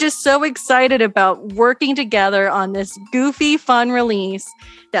 We were just so excited about working together on this goofy, fun release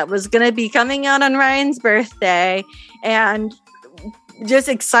that was going to be coming out on Ryan's birthday, and just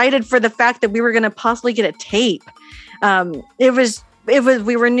excited for the fact that we were going to possibly get a tape.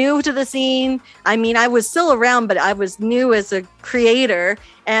 We were new to the scene. I mean, I was still around, but I was new as a creator,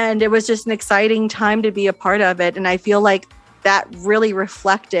 and it was just an exciting time to be a part of it. And I feel like that really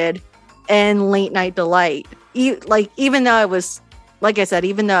reflected in Late Night Delight. Even though I was, like I said,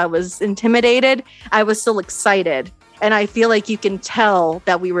 even though I was intimidated, I was still excited. And I feel like you can tell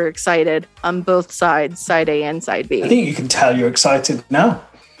that we were excited on both sides, side A and side B. I think you can tell you're excited now.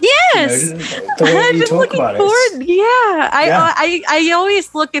 Yes, you know, the way I've you been talk looking about forward. it. Yeah, I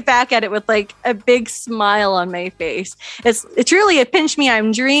always look back at it with like a big smile on my face. It's really a pinch me,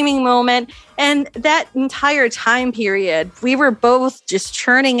 I'm dreaming moment. And that entire time period, we were both just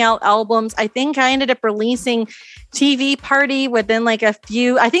churning out albums. I think I ended up releasing TV Party within like a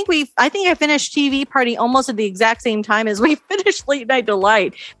few. I think I finished TV Party almost at the exact same time as we finished Late Night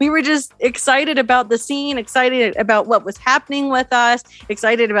Delight. We were just excited about the scene, excited about what was happening with us,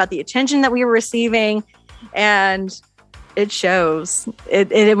 excited about the attention that we were receiving, and it shows.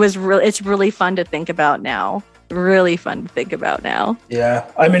 It's really fun to think about now. Really fun to think about now. Yeah,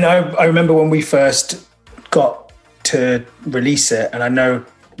 I mean, I remember when we first got to release it, and I know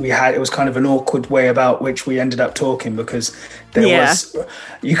it was kind of an awkward way about which we ended up talking, because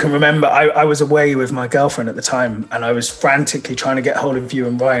you can remember I was away with my girlfriend at the time, and I was frantically trying to get hold of you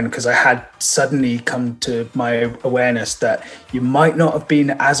and Ryan, because I had suddenly come to my awareness that you might not have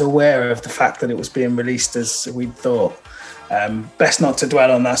been as aware of the fact that it was being released as we'd thought. Best not to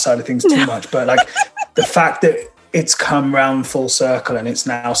dwell on that side of things too much, but like the fact that it's come round full circle and it's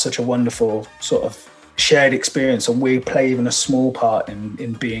now such a wonderful sort of shared experience, and we play even a small part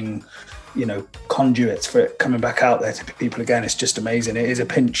in being, you know, conduits for it coming back out there to people again. It's just amazing. It is a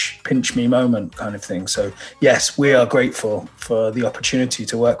pinch me moment kind of thing. So yes, we are grateful for the opportunity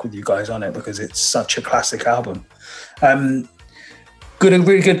to work with you guys on it, because it's such a classic album.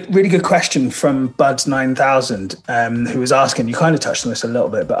 Really good question from Buds 9000, who was asking, you kind of touched on this a little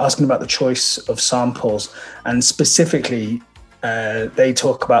bit, but asking about the choice of samples, and specifically they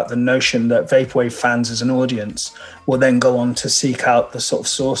talk about the notion that Vaporwave fans as an audience will then go on to seek out the sort of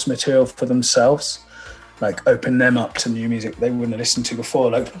source material for themselves, like open them up to new music they wouldn't have listened to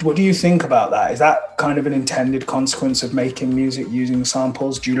before. Like, what do you think about that? Is that kind of an intended consequence of making music using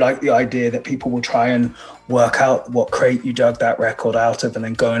samples? Do you like the idea that people will try and work out what crate you dug that record out of and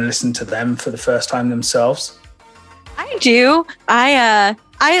then go and listen to them for the first time themselves? I do. I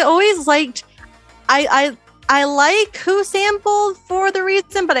always liked, I like who sampled for the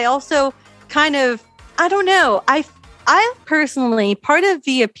reason, but I also kind of, I don't know. I personally, part of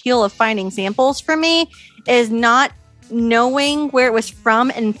the appeal of finding samples for me is not knowing where it was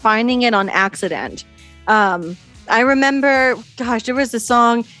from and finding it on accident. I remember, there was a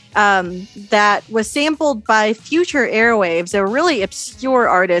song, that was sampled by Future Airwaves, a really obscure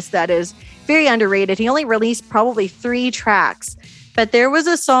artist that is very underrated. He only released probably 3 tracks, but there was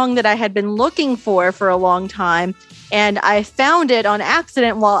a song that I had been looking for a long time, and I found it on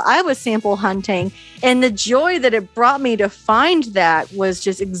accident while I was sample hunting, and the joy that it brought me to find that was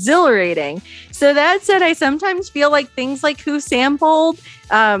just exhilarating. So that said, I sometimes feel like things like Who Sampled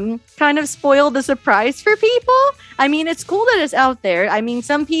kind of spoil the surprise for people. I mean, it's cool that it's out there. I mean,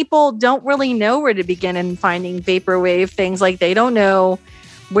 some people don't really know where to begin in finding vaporwave things. Like, they don't know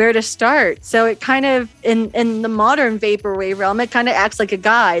where to start. So it kind of, in the modern vaporwave realm, it kind of acts like a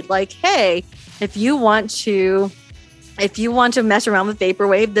guide. Like, hey, if you want to mess around with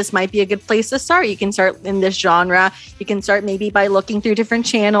vaporwave, this might be a good place to start. You can start in this genre. You can start maybe by looking through different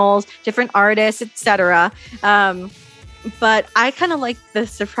channels, different artists, etc. But I kind of like the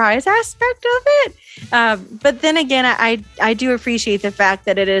surprise aspect of it. But then again, I do appreciate the fact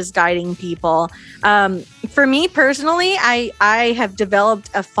that it is guiding people. For me personally, I have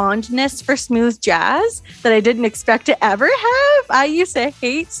developed a fondness for smooth jazz that I didn't expect to ever have. I used to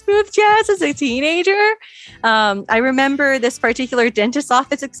hate smooth jazz as a teenager. I remember this particular dentist's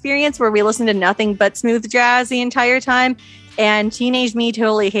office experience where we listened to nothing but smooth jazz the entire time. And teenage me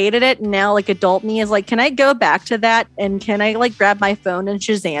totally hated it. And now, like, adult me is like, can I go back to that? And can I, like, grab my phone and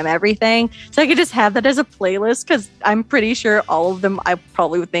Shazam everything? So I could just have that as a playlist, because I'm pretty sure all of them I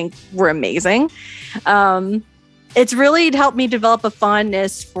probably would think were amazing. It's really helped me develop a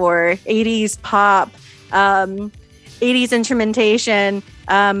fondness for 80s pop, 80s instrumentation,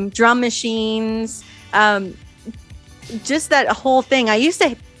 drum machines, just that whole thing. I used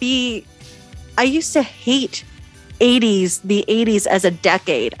to hate the 80s as a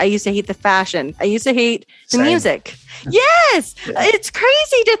decade. I used to hate the fashion. I used to hate the music. Yes. Yeah. It's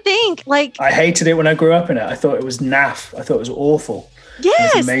crazy to think. Like, I hated it when I grew up in it. I thought it was naff. I thought it was awful.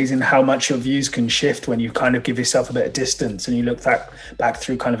 Yes. It's amazing how much your views can shift when you kind of give yourself a bit of distance and you look back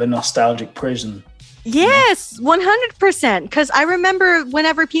through kind of a nostalgic prism. Yes, 100%. Because I remember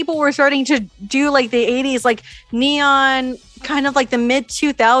whenever people were starting to do like the 80s, like neon, kind of like the mid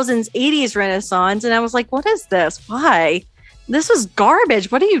 2000s 80s renaissance. And I was like, what is this? Why? This is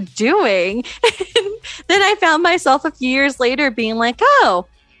garbage. What are you doing? And then I found myself a few years later being like, oh,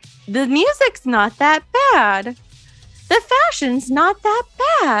 the music's not that bad. The fashion's not that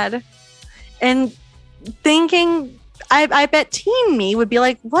bad. And thinking, I bet teen me would be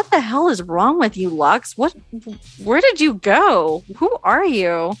like, what the hell is wrong with you, Lux? Where did you go? Who are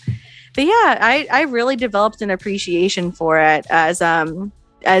you? But yeah, I really developed an appreciation for it as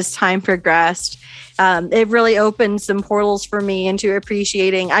time progressed. It really opened some portals for me into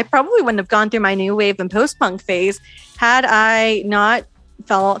appreciating. I probably wouldn't have gone through my new wave and post-punk phase had I not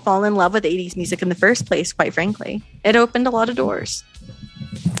fallen in love with 80s music in the first place, quite frankly. It opened a lot of doors.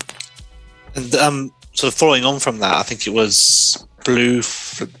 And sort of following on from that, I think it was Blue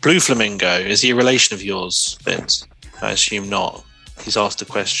Flamingo. Is he a relation of yours, Vince? I assume not. He's asked a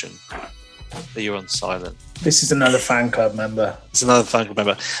question, but you're on silent. This is another fan club member. It's another fan club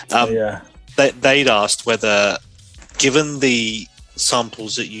member. Yeah. They'd asked whether, given the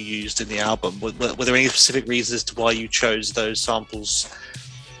samples that you used in the album, were there any specific reasons as to why you chose those samples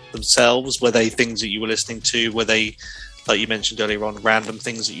themselves? Were they things that you were listening to? Were they, like you mentioned earlier on, random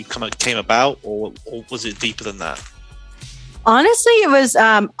things that you came about, or was it deeper than that? Honestly, it was.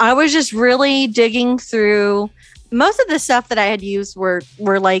 I was just really digging through. Most of the stuff that I had used were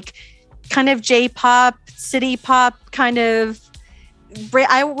like kind of J-pop, city pop kind of.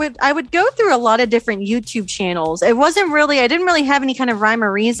 I would go through a lot of different YouTube channels. It wasn't really. I didn't really have any kind of rhyme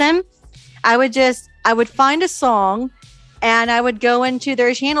or reason. I would find a song, and I would go into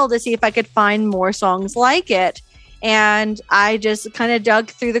their channel to see if I could find more songs like it. And I just kind of dug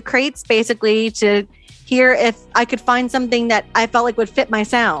through the crates basically to hear if I could find something that I felt like would fit my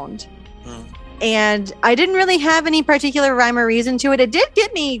sound. And I didn't really have any particular rhyme or reason to it. It did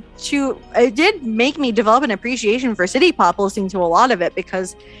make me develop an appreciation for city pop, listening to a lot of it,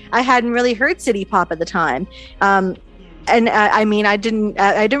 because I hadn't really heard city pop at the time. I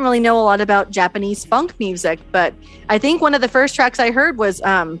didn't really know a lot about Japanese funk music, but I think one of the first tracks I heard was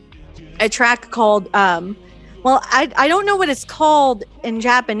a track called, I don't know what it's called in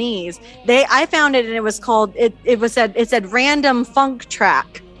Japanese. I found it and it was called, it said random funk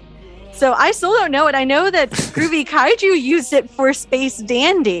track. So I still don't know it. I know that Groovy Kaiju used it for Space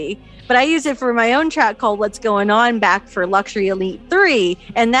Dandy, but I used it for my own track called What's Going On back for Luxury Elite 3.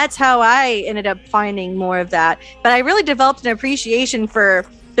 And that's how I ended up finding more of that. But I really developed an appreciation for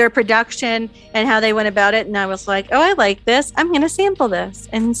their production and how they went about it. And I was like, oh, I like this. I'm going to sample this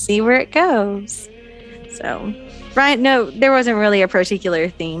and see where it goes. So Right. No, there wasn't really a particular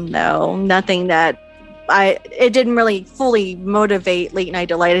theme, though. Nothing that it didn't really fully motivate Late Night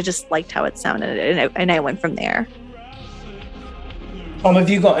Delight. I just liked how it sounded, and I went from there. Tom, have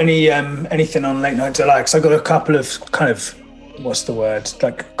you got anything on Late Night Delight? Because I've got a couple of kind of, what's the word,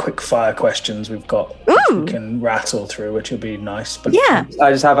 like quick fire questions we can rattle through, which will be nice. But yeah,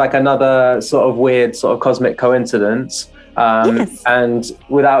 I just have like another sort of weird sort of cosmic coincidence. Yes. And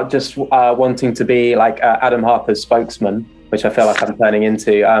without just wanting to be like Adam Harper's spokesman, which I feel like I'm turning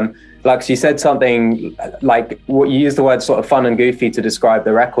into, like she said something like, what you used the word sort of fun and goofy to describe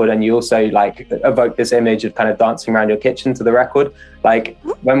the record, and you also like evoke this image of kind of dancing around your kitchen to the record. Like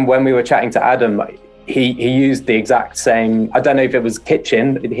when we were chatting to Adam, he used the exact same, I don't know if it was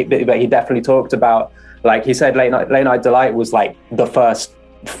kitchen, but he definitely talked about, like he said Late Night Delight was like the first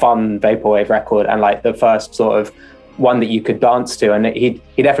fun vaporwave record and like the first sort of one that you could dance to, and he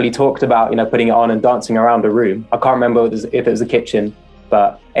definitely talked about, you know, putting it on and dancing around a room. I can't remember if it was a kitchen,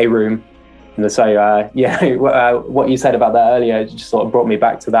 but a room. And so what you said about that earlier just sort of brought me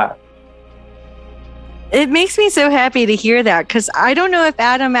back to that. It makes me so happy to hear that, because I don't know if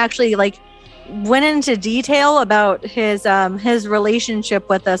Adam actually like went into detail about his relationship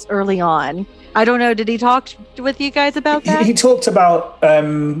with us early on. I don't know. Did he talk with you guys about that? He talked about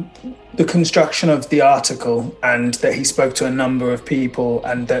the construction of the article, and that he spoke to a number of people,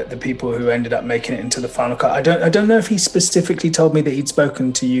 and that the people who ended up making it into the final cut. I don't know if he specifically told me that he'd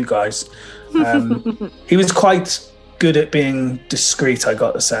spoken to you guys. He was quite good at being discreet, I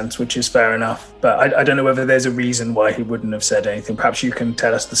got the sense, which is fair enough. But I don't know whether there's a reason why he wouldn't have said anything. Perhaps you can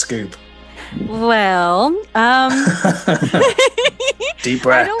tell us the scoop. Well, deep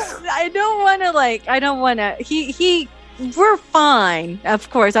breath. We're fine, of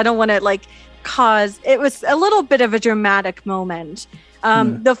course. I don't want to like cause, it was a little bit of a dramatic moment.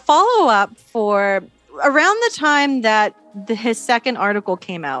 The follow-up for around the time that his second article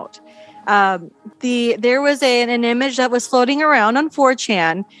came out, there was an image that was floating around on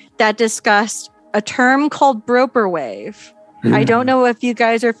 4chan that discussed a term called broperwave. I don't know if you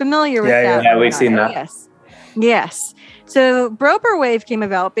guys are familiar with that. Yeah, we've seen that. Yes. So broperwave came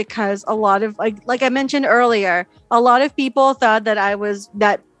about because a lot of, like I mentioned earlier, a lot of people thought that I was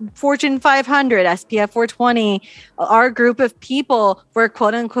that Fortune 500, SPF 420, our group of people were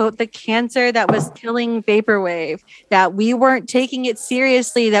quote unquote the cancer that was killing vaporwave, that we weren't taking it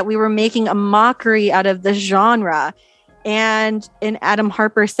seriously, that we were making a mockery out of the genre. And in Adam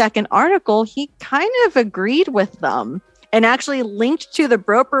Harper's second article, he kind of agreed with them and actually linked to the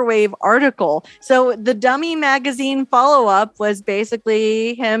Broperwave article. So the Dummy magazine follow-up was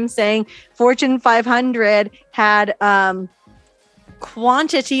basically him saying Fortune 500 had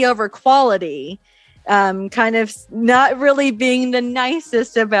quantity over quality, kind of not really being the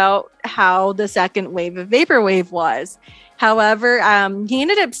nicest about how the second wave of Vaporwave was. However, he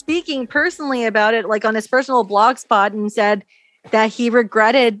ended up speaking personally about it, like on his personal blog spot, and said that he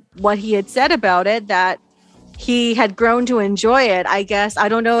regretted what he had said about it, that he had grown to enjoy it. I guess, I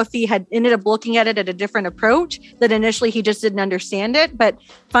don't know if he had ended up looking at it at a different approach, that initially he just didn't understand it. But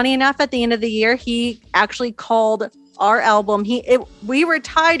funny enough, at the end of the year, he actually called our album, we were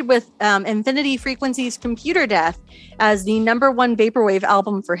tied with Infinity Frequency's Computer Death as the #1 Vaporwave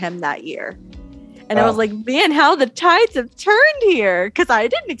album for him that year. And I was like, man, how the tides have turned here, because I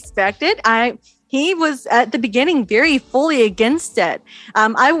didn't expect it. He was at the beginning very fully against it.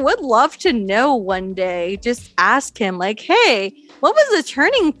 I would love to know one day, just ask him like, hey, what was the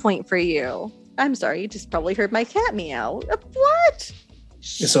turning point for you? I'm sorry, you just probably heard my cat meow. What?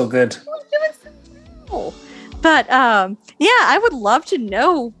 It's all good. But yeah, I would love to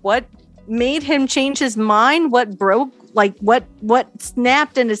know what made him change his mind, what broke, like what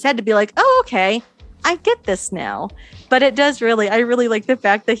snapped in his head to be like, oh, okay, I get this now. But it does I really like the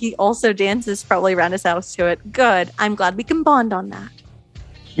fact that he also dances probably around his house to it. Good. I'm glad we can bond on that.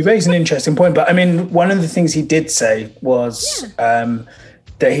 You raise an interesting point, but I mean, one of the things he did say was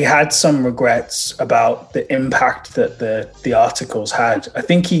that he had some regrets about the impact that the articles had. I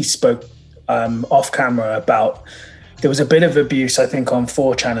think he spoke off camera about, there was a bit of abuse, I think, on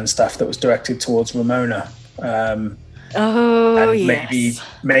 4chan and stuff that was directed towards Ramona. And yes.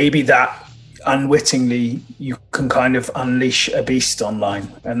 maybe that unwittingly you can kind of unleash a beast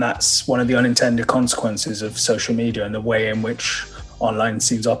online, and that's one of the unintended consequences of social media and the way in which online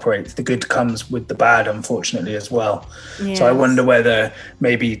scenes operate. The good comes with the bad, unfortunately, as well. Yes. So I wonder whether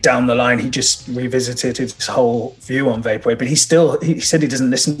maybe down the line he just revisited his whole view on vaporwave, but he said he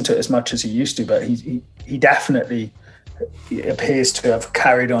doesn't listen to it as much as he used to, but he definitely appears to have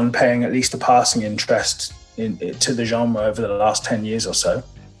carried on paying at least a passing interest to the genre over the last 10 years or so.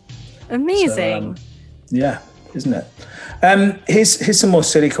 Amazing. So, isn't it? Here's some more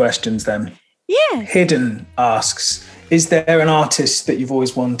silly questions then. Yeah. Hidden asks, is there an artist that you've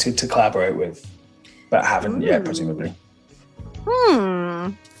always wanted to collaborate with but haven't yet, presumably?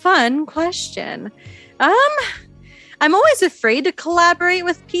 Fun question. I'm always afraid to collaborate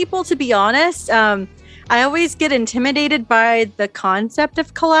with people, to be honest. I always get intimidated by the concept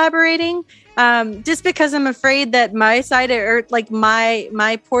of collaborating, just because I'm afraid that my side, or like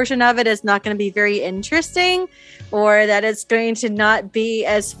my portion of it, is not going to be very interesting, or that it's going to not be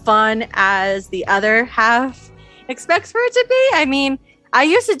as fun as the other half expects for it to be. I mean, I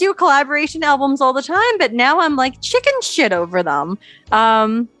used to do collaboration albums all the time, but now I'm like chicken shit over them.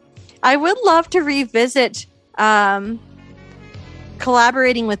 I would love to revisit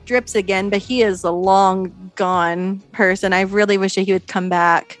collaborating with Drips again, but he is a long gone person. I really wish that he would come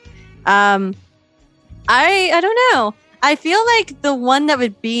back. I don't know. I feel like the one that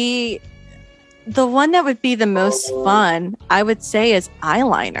would be the most fun, I would say, is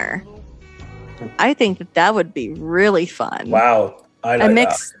Eyeliner. I think that would be really fun. Wow. I like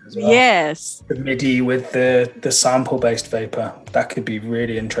that as well. Yes. The MIDI with the sample-based vapor. That could be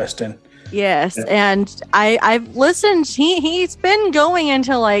really interesting. Yes. Yeah. And I've listened. He's been going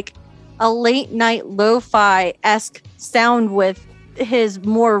into like a late night lo-fi-esque sound with his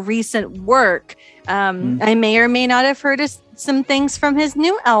more recent work. I may or may not have heard some things from his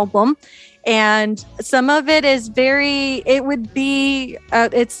new album. And some of it is it's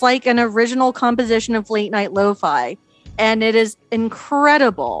like an original composition of late night lo-fi. And it is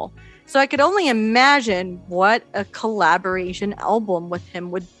incredible. So I could only imagine what a collaboration album with him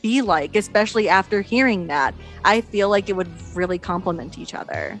would be like, especially after hearing that. I feel like it would really complement each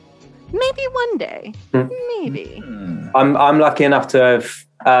other. Maybe one day. Maybe. I'm lucky enough to have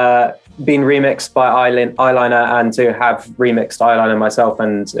been remixed by Eyeliner and to have remixed Eyeliner myself,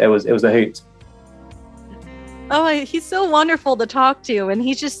 and it was a hoot. Oh, he's so wonderful to talk to, and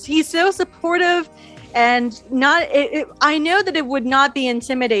he's so supportive. And I know that it would not be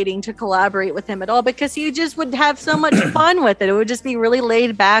intimidating to collaborate with him at all, because he just would have so much fun with it. It would just be really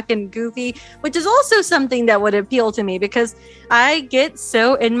laid back and goofy, which is also something that would appeal to me, because I get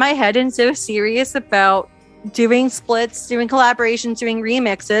so in my head and so serious about doing splits, doing collaborations, doing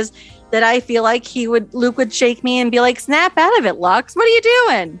remixes, that I feel like Luke would shake me and be like, "Snap out of it, Lux. What are you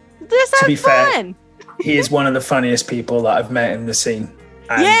doing? Just have fun." He is one of the funniest people that I've met in the scene.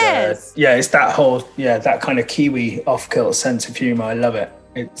 And, yes. It's that kind of Kiwi off-kilt sense of humor. I love it.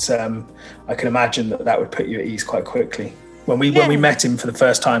 It's I can imagine that would put you at ease quite quickly. When we met him for the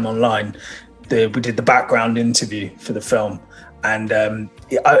first time online, we did the background interview for the film, and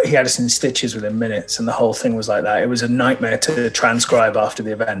he had us in stitches within minutes, and the whole thing was like that. It was a nightmare to transcribe after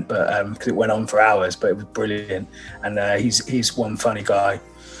the event, but because it went on for hours, but it was brilliant. And he's one funny guy.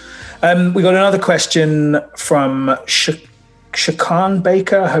 We got another question from Shakan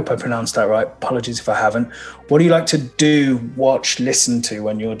Baker. I hope I pronounced that right. Apologies if I haven't. What do you like to do, watch, listen to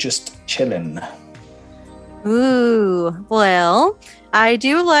when you're just chilling? Ooh, well, I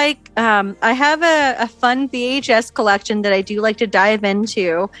do like, I have a fun VHS collection that I do like to dive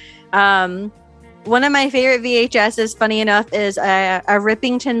into. One of my favorite VHSs, funny enough, is a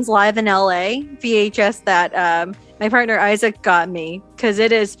Rippingtons Live in LA VHS that my partner Isaac got me, because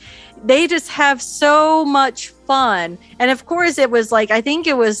they just have so much fun. And of course it was like, I think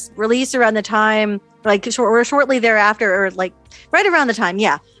it was released around the time, like shortly thereafter, or like right around the time,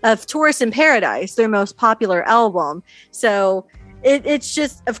 of Tourist in Paradise, their most popular album. So it's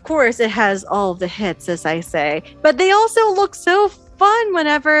just, of course, it has all the hits, as I say, but they also look so fun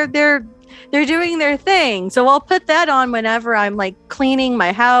whenever they're doing their thing. So I'll put that on whenever I'm like cleaning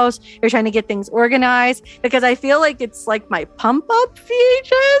my house or trying to get things organized, because I feel like it's like my pump up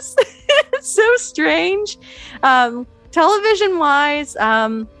VHS. It's so strange. Television wise,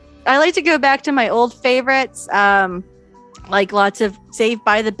 I like to go back to my old favorites, like lots of Saved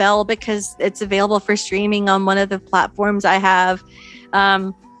by the Bell, because it's available for streaming on one of the platforms I have.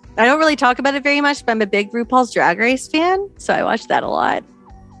 I don't really talk about it very much, but I'm a big RuPaul's Drag Race fan, so I watch that a lot.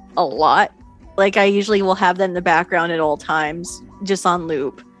 Like I usually will have that in the background at all times, just on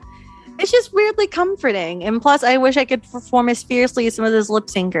loop. It's just weirdly comforting. And plus, I wish I could perform as fiercely as some of those lip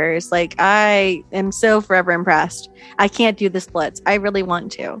syncers. Like, I am so forever impressed. I can't do the splits. I really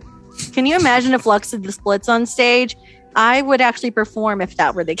want to. Can you imagine if Lux did the splits on stage? I would actually perform if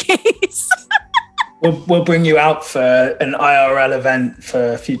that were the case. We'll bring you out for an IRL event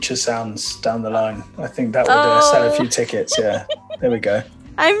for Future Sounds down the line. I think that would sell a few tickets. Yeah, there we go.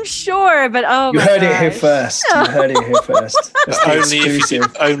 I'm sure, but you heard it here first. Only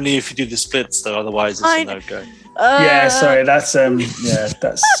if you do the splits, though. Otherwise, it's a no-go. Yeah, sorry, that's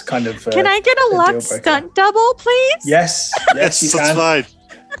that's kind of. Can I get a Lux stunt double, please? Yes, yes, you that's can. fine.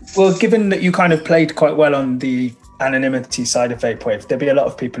 Well, given that you kind of played quite well on the anonymity side of Vaporwave, there'd be a lot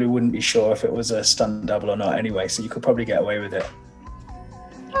of people who wouldn't be sure if it was a stunt double or not anyway, so you could probably get away with it.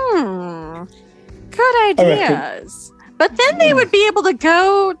 Good ideas. But then they would be able to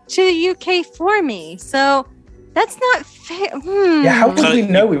go to the UK for me, so that's not fair. Yeah, how could we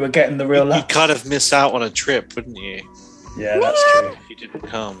know we were getting the real You Lux? kind of miss out on a trip, wouldn't you? Yeah, that's true. If you didn't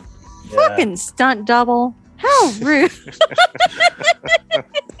come. Yeah. Fucking stunt double. How rude.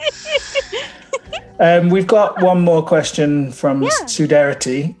 We've got one more question from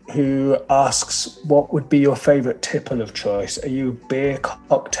Sudarity, who asks, what would be your favourite tipple of choice? Are you beer,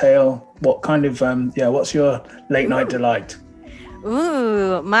 cocktail? What kind of, what's your late night delight?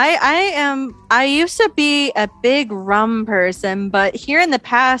 Ooh, I used to be a big rum person, but here in the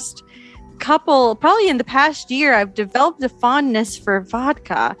past probably in the past year, I've developed a fondness for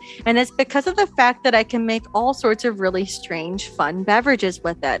vodka, and it's because of the fact that I can make all sorts of really strange, fun beverages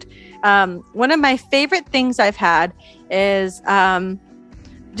with it. One of my favorite things I've had is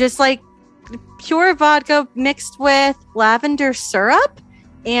just like pure vodka mixed with lavender syrup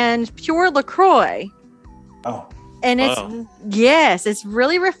and pure LaCroix. Oh. And it's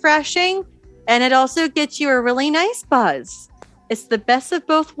really refreshing, and it also gets you a really nice buzz. It's the best of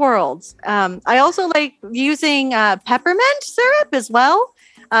both worlds. I also like using peppermint syrup as well.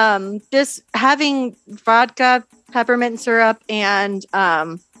 Just having vodka, peppermint syrup, and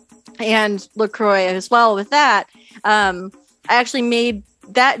LaCroix as well with that. I actually made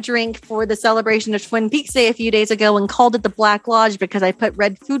that drink for the celebration of Twin Peaks Day a few days ago and called it the Black Lodge because I put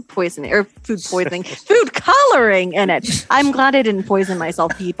food coloring in it. I'm glad I didn't poison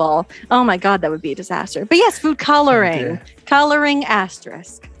myself, people. Oh my God, that would be a disaster. But yes, food coloring. Coloring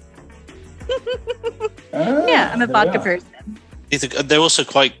asterisk. Yeah, I'm a vodka person. They're also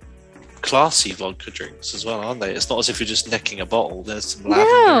quite classy vodka drinks as well, aren't they? It's not as if you're just necking a bottle. There's some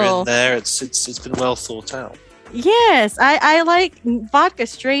lavender in there. It's been well thought out. Yes, I like vodka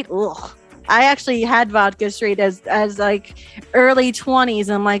straight. Ugh. I actually had vodka straight as like early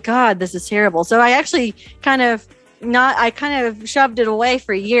 20s. I'm like, God, this is terrible. So I actually kind of shoved it away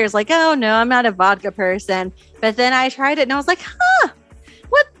for years. Like, oh no, I'm not a vodka person. But then I tried it and I was like,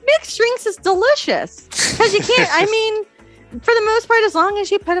 what mixed drinks is delicious? Because you can't, I mean, for the most part, as long as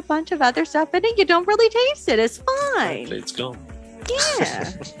you put a bunch of other stuff in it, you don't really taste it. It's fine. It's gone.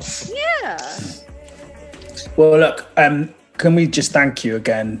 Yeah. Yeah. Well, look, can we just thank you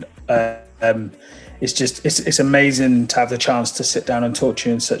again? It's amazing to have the chance to sit down and talk to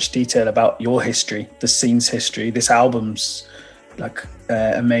you in such detail about your history, the scene's history, this album's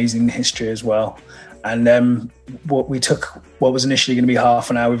amazing history as well. And what was initially going to be half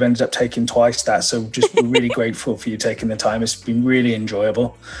an hour, we've ended up taking twice that. So we're really grateful for you taking the time. It's been really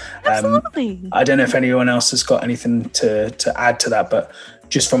enjoyable. Absolutely. I don't know if anyone else has got anything to add to that, but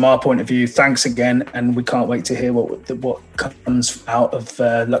just from our point of view, thanks again, and we can't wait to hear what comes out of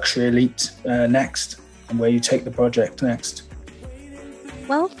Luxury Elite next, and where you take the project next.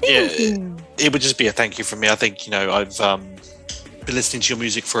 Well, thank you. It would just be a thank you from me. I think I've been listening to your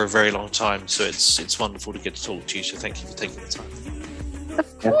music for a very long time, so it's wonderful to get to talk to you. So thank you for taking the time.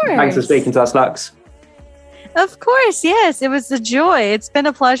 Of course. Thanks for speaking to us, Lux. Of course, yes. It was a joy. It's been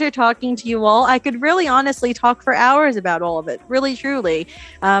a pleasure talking to you all. I could really honestly talk for hours about all of it. Really, truly.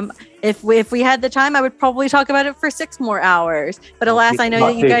 If we had the time, I would probably talk about it for 6 more hours. But alas, I know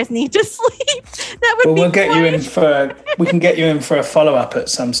that you guys need to sleep. That would be we'll get you in we can get you in for a follow-up at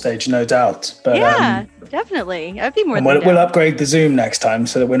some stage, no doubt. But yeah, definitely. I'd be more than we'll upgrade the Zoom next time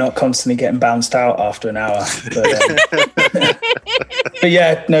so that we're not constantly getting bounced out after an hour. But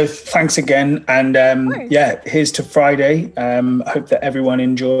yeah, no, thanks again. And here's to Friday. Hope that everyone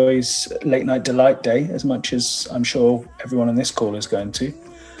enjoys Late Night Delight Day as much as I'm sure everyone on this call is going to.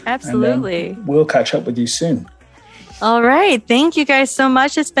 Absolutely. And, we'll catch up with you soon. All right. Thank you guys so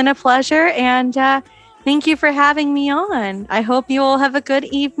much. It's been a pleasure. And thank you for having me on. I hope you all have a good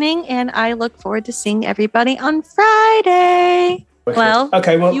evening. And I look forward to seeing everybody on Friday. Well,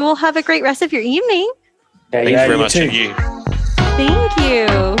 you will have a great rest of your evening. Thank you very much. And you. Thank you.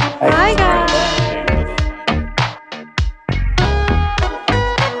 Bye, guys.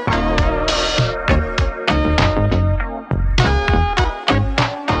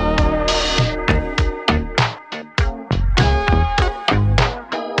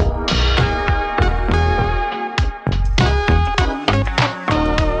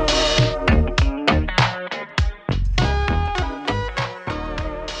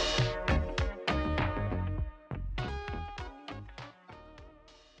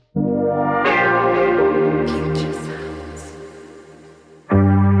 you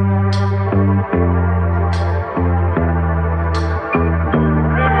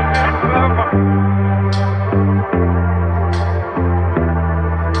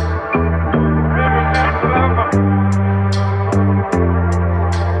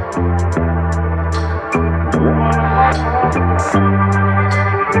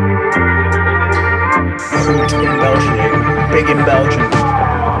from Belgium.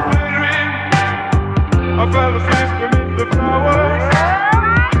 I fell asleep beneath the flowers.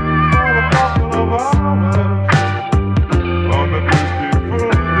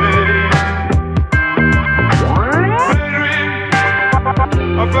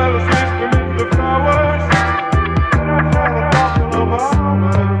 I fell asleep beneath the flowers for a couple of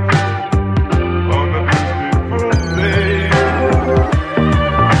hours on a beautiful day.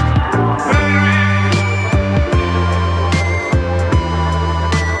 I fell asleep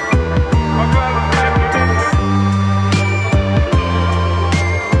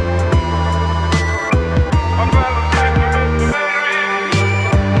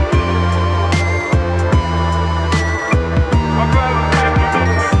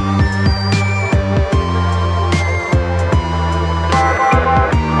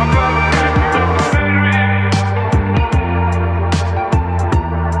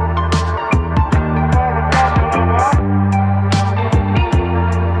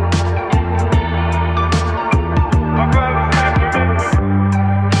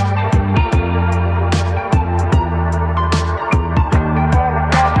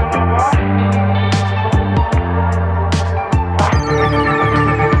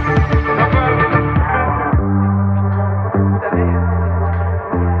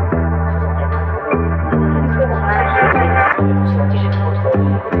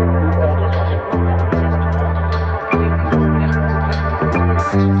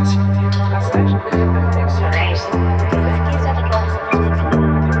Facilité de traçage, texte,